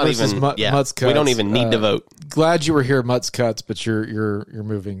Batmobile It's not versus even, Mutz Cuts. We don't even need to vote. Glad you were here, Mutz Cuts, but you're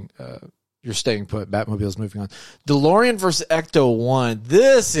moving. You're staying put. Batmobile's moving on. DeLorean versus Ecto-1.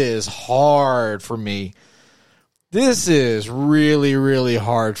 This is hard for me. This is really, really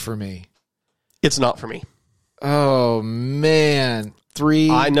hard for me. It's not for me. Oh man,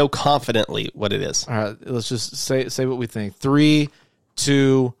 3. I know confidently what it is. All right, let's just say what we think. 3,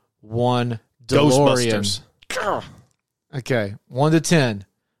 2, 1. DeLorean. Ghostbusters. Okay, 1 to 10.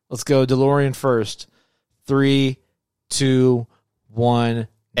 Let's go DeLorean first. 3, 2, 1,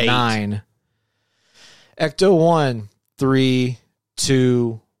 8. 9. Ecto-1. 3,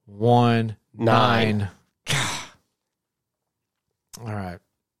 2, 1, 9. All right.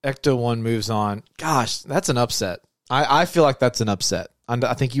 Ecto-1 moves on. Gosh, that's an upset. I feel like that's an upset.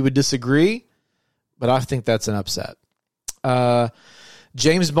 I think you would disagree, but I think that's an upset.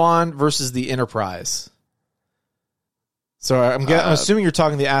 James Bond versus the Enterprise. So I'm assuming you're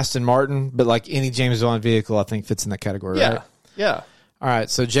talking the Aston Martin, but like any James Bond vehicle, I think fits in that category, Yeah. right? Yeah. All right.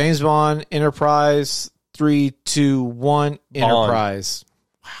 So James Bond, Enterprise, 3, 2, 1, Enterprise.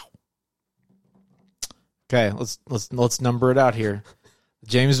 Wow. Okay, let's number it out here.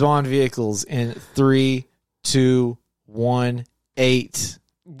 James Bond vehicles in 3, 2, 1, 8.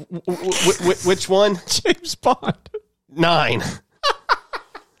 Which one? James Bond. 9.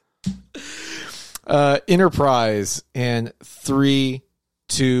 Enterprise in 3,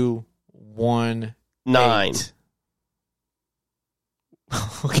 2, 1, 9. 8.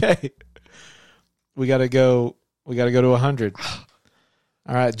 Okay. We gotta go to 100.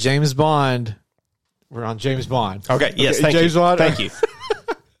 All right, James Bond. We're on James Bond. Okay, yes, thank James you. Bond. Thank you.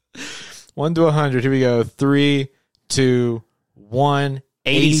 1 to 100. Here we go. 3, 2, 1,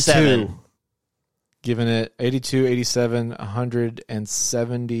 87. Giving it 82, 87,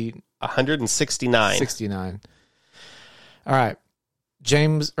 170, 169. 69. All right.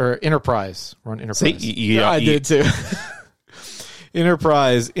 Enterprise. We're on Enterprise. See, I did too.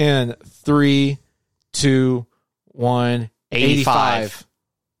 Enterprise in 3, 2, 1, 85.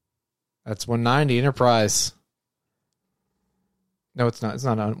 That's 190. Enterprise. No, it's not. It's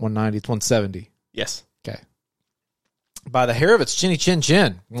not 190. It's 170. Yes. Okay. By the hair of its chinny chin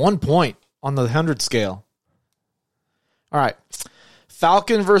chin. 1 point on the 100 scale. All right.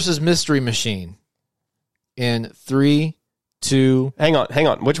 Falcon versus Mystery Machine. In 3, 2... Hang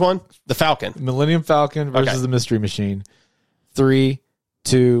on. Which one? The Falcon. Millennium Falcon versus the Mystery Machine. 3,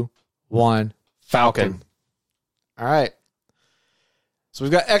 2, 1. Falcon. All right. So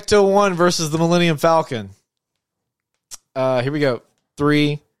we've got Ecto 1 versus the Millennium Falcon. Here we go.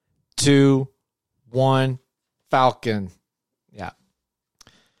 3, 2, 1. Falcon. Yeah.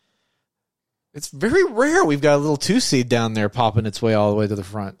 It's very rare we've got a little 2-seed down there popping its way all the way to the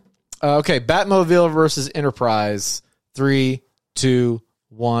front. Okay, Batmobile versus Enterprise. 3, 2,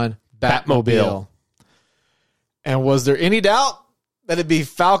 1. Batmobile. And was there any doubt that it'd be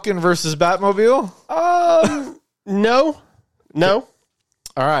Falcon versus Batmobile? No.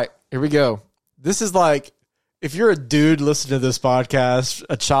 All right, here we go. This is like, if you're a dude listening to this podcast,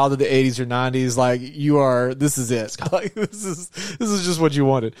 a child of the 80s or 90s, like you are, this is it. Like this is just what you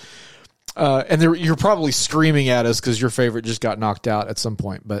wanted. And you're probably screaming at us because your favorite just got knocked out at some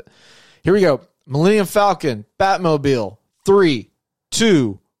point. But here we go. Millennium Falcon, Batmobile. 3,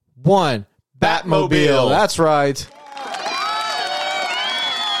 2, 1. Batmobile. That's right.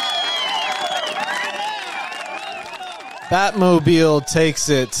 Batmobile takes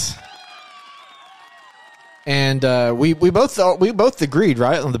it. And we both agreed,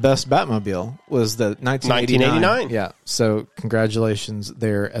 right, on the best Batmobile was the 1989. Yeah, so congratulations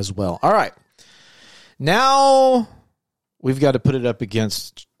there as well. All right. Now we've got to put it up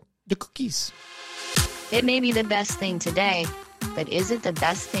against the cookies. It may be the best thing today, but is it the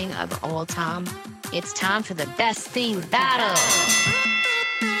best thing of all time? It's time for the best thing battle.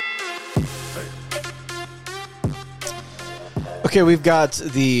 Okay, we've got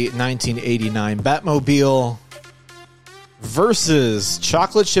the 1989 Batmobile versus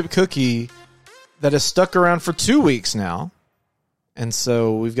chocolate chip cookie that has stuck around for 2 weeks now. And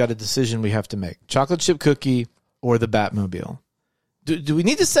so we've got a decision we have to make. Chocolate chip cookie or the Batmobile. Do we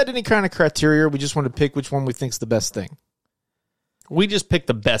need to set any kind of criteria, or we just want to pick which one we think's the best thing? We just picked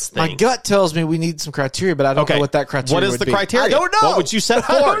the best thing. My gut tells me we need some criteria, but I don't know what that criteria What is would the be. criteria? I don't know. What would you set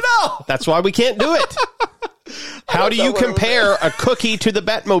forth? I don't know. That's why we can't do it. How do you compare a cookie to the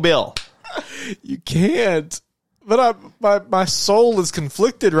Batmobile? You can't. But my soul is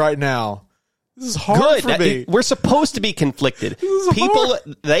conflicted right now. This is hard for me. We're supposed to be conflicted. People,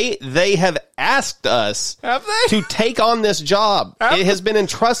 they have asked us to take on this job. It has been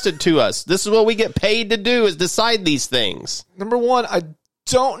entrusted to us. This is what we get paid to do, is decide these things. Number one, I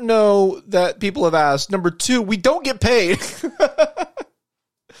don't know that people have asked. Number two, we don't get paid.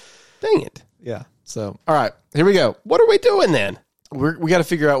 Dang it. Yeah. So, all right, here we go. What are we doing then? We got to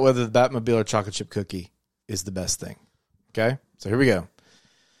figure out whether the Batmobile or chocolate chip cookie is the best thing. Okay? So here we go.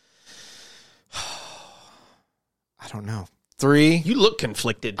 I don't know. 3. You look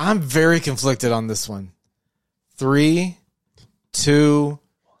conflicted. I'm very conflicted on this one. 3, 2,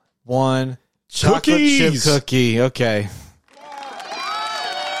 1. Chocolate chip cookie. Okay.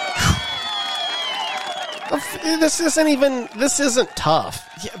 This isn't tough.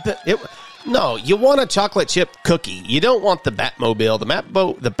 Yeah, but no, you want a chocolate chip cookie. You don't want the Batmobile.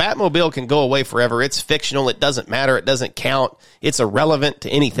 The Batmobile can go away forever. It's fictional. It doesn't matter. It doesn't count. It's irrelevant to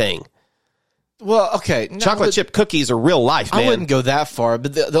anything. Well, okay. Chocolate chip cookies are real life, man. I wouldn't go that far,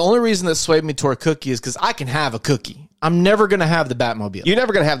 but the only reason that swayed me toward cookie is because I can have a cookie. I'm never going to have the Batmobile. You're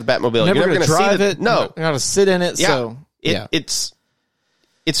never going to have the Batmobile. You're never going to drive it. No. You're going to sit in it. Yeah. So,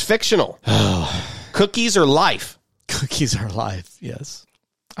 It's fictional. Cookies are life. Cookies are life, yes.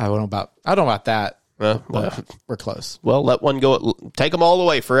 I don't know about that. Well, we're close. Well, let one go. Take them all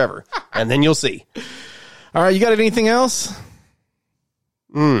away forever, and then you'll see. All right, you got anything else?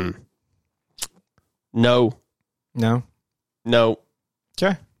 No. No?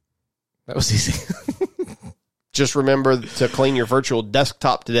 Okay. That was easy. Just remember to clean your virtual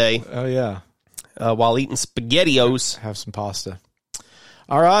desktop today. Oh, yeah. While eating SpaghettiOs. Have some pasta.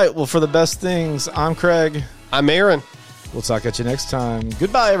 All right, well, for the best things, I'm Craig. I'm Aaron. We'll talk at you next time.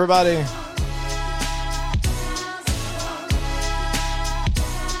 Goodbye, everybody.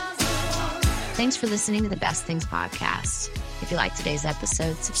 Thanks for listening to the Best Things Podcast. If you like today's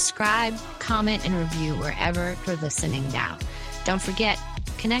episode, subscribe, comment, and review wherever you're listening now. Don't forget,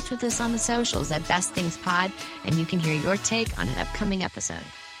 connect with us on the socials at Best Things Pod, and you can hear your take on an upcoming episode.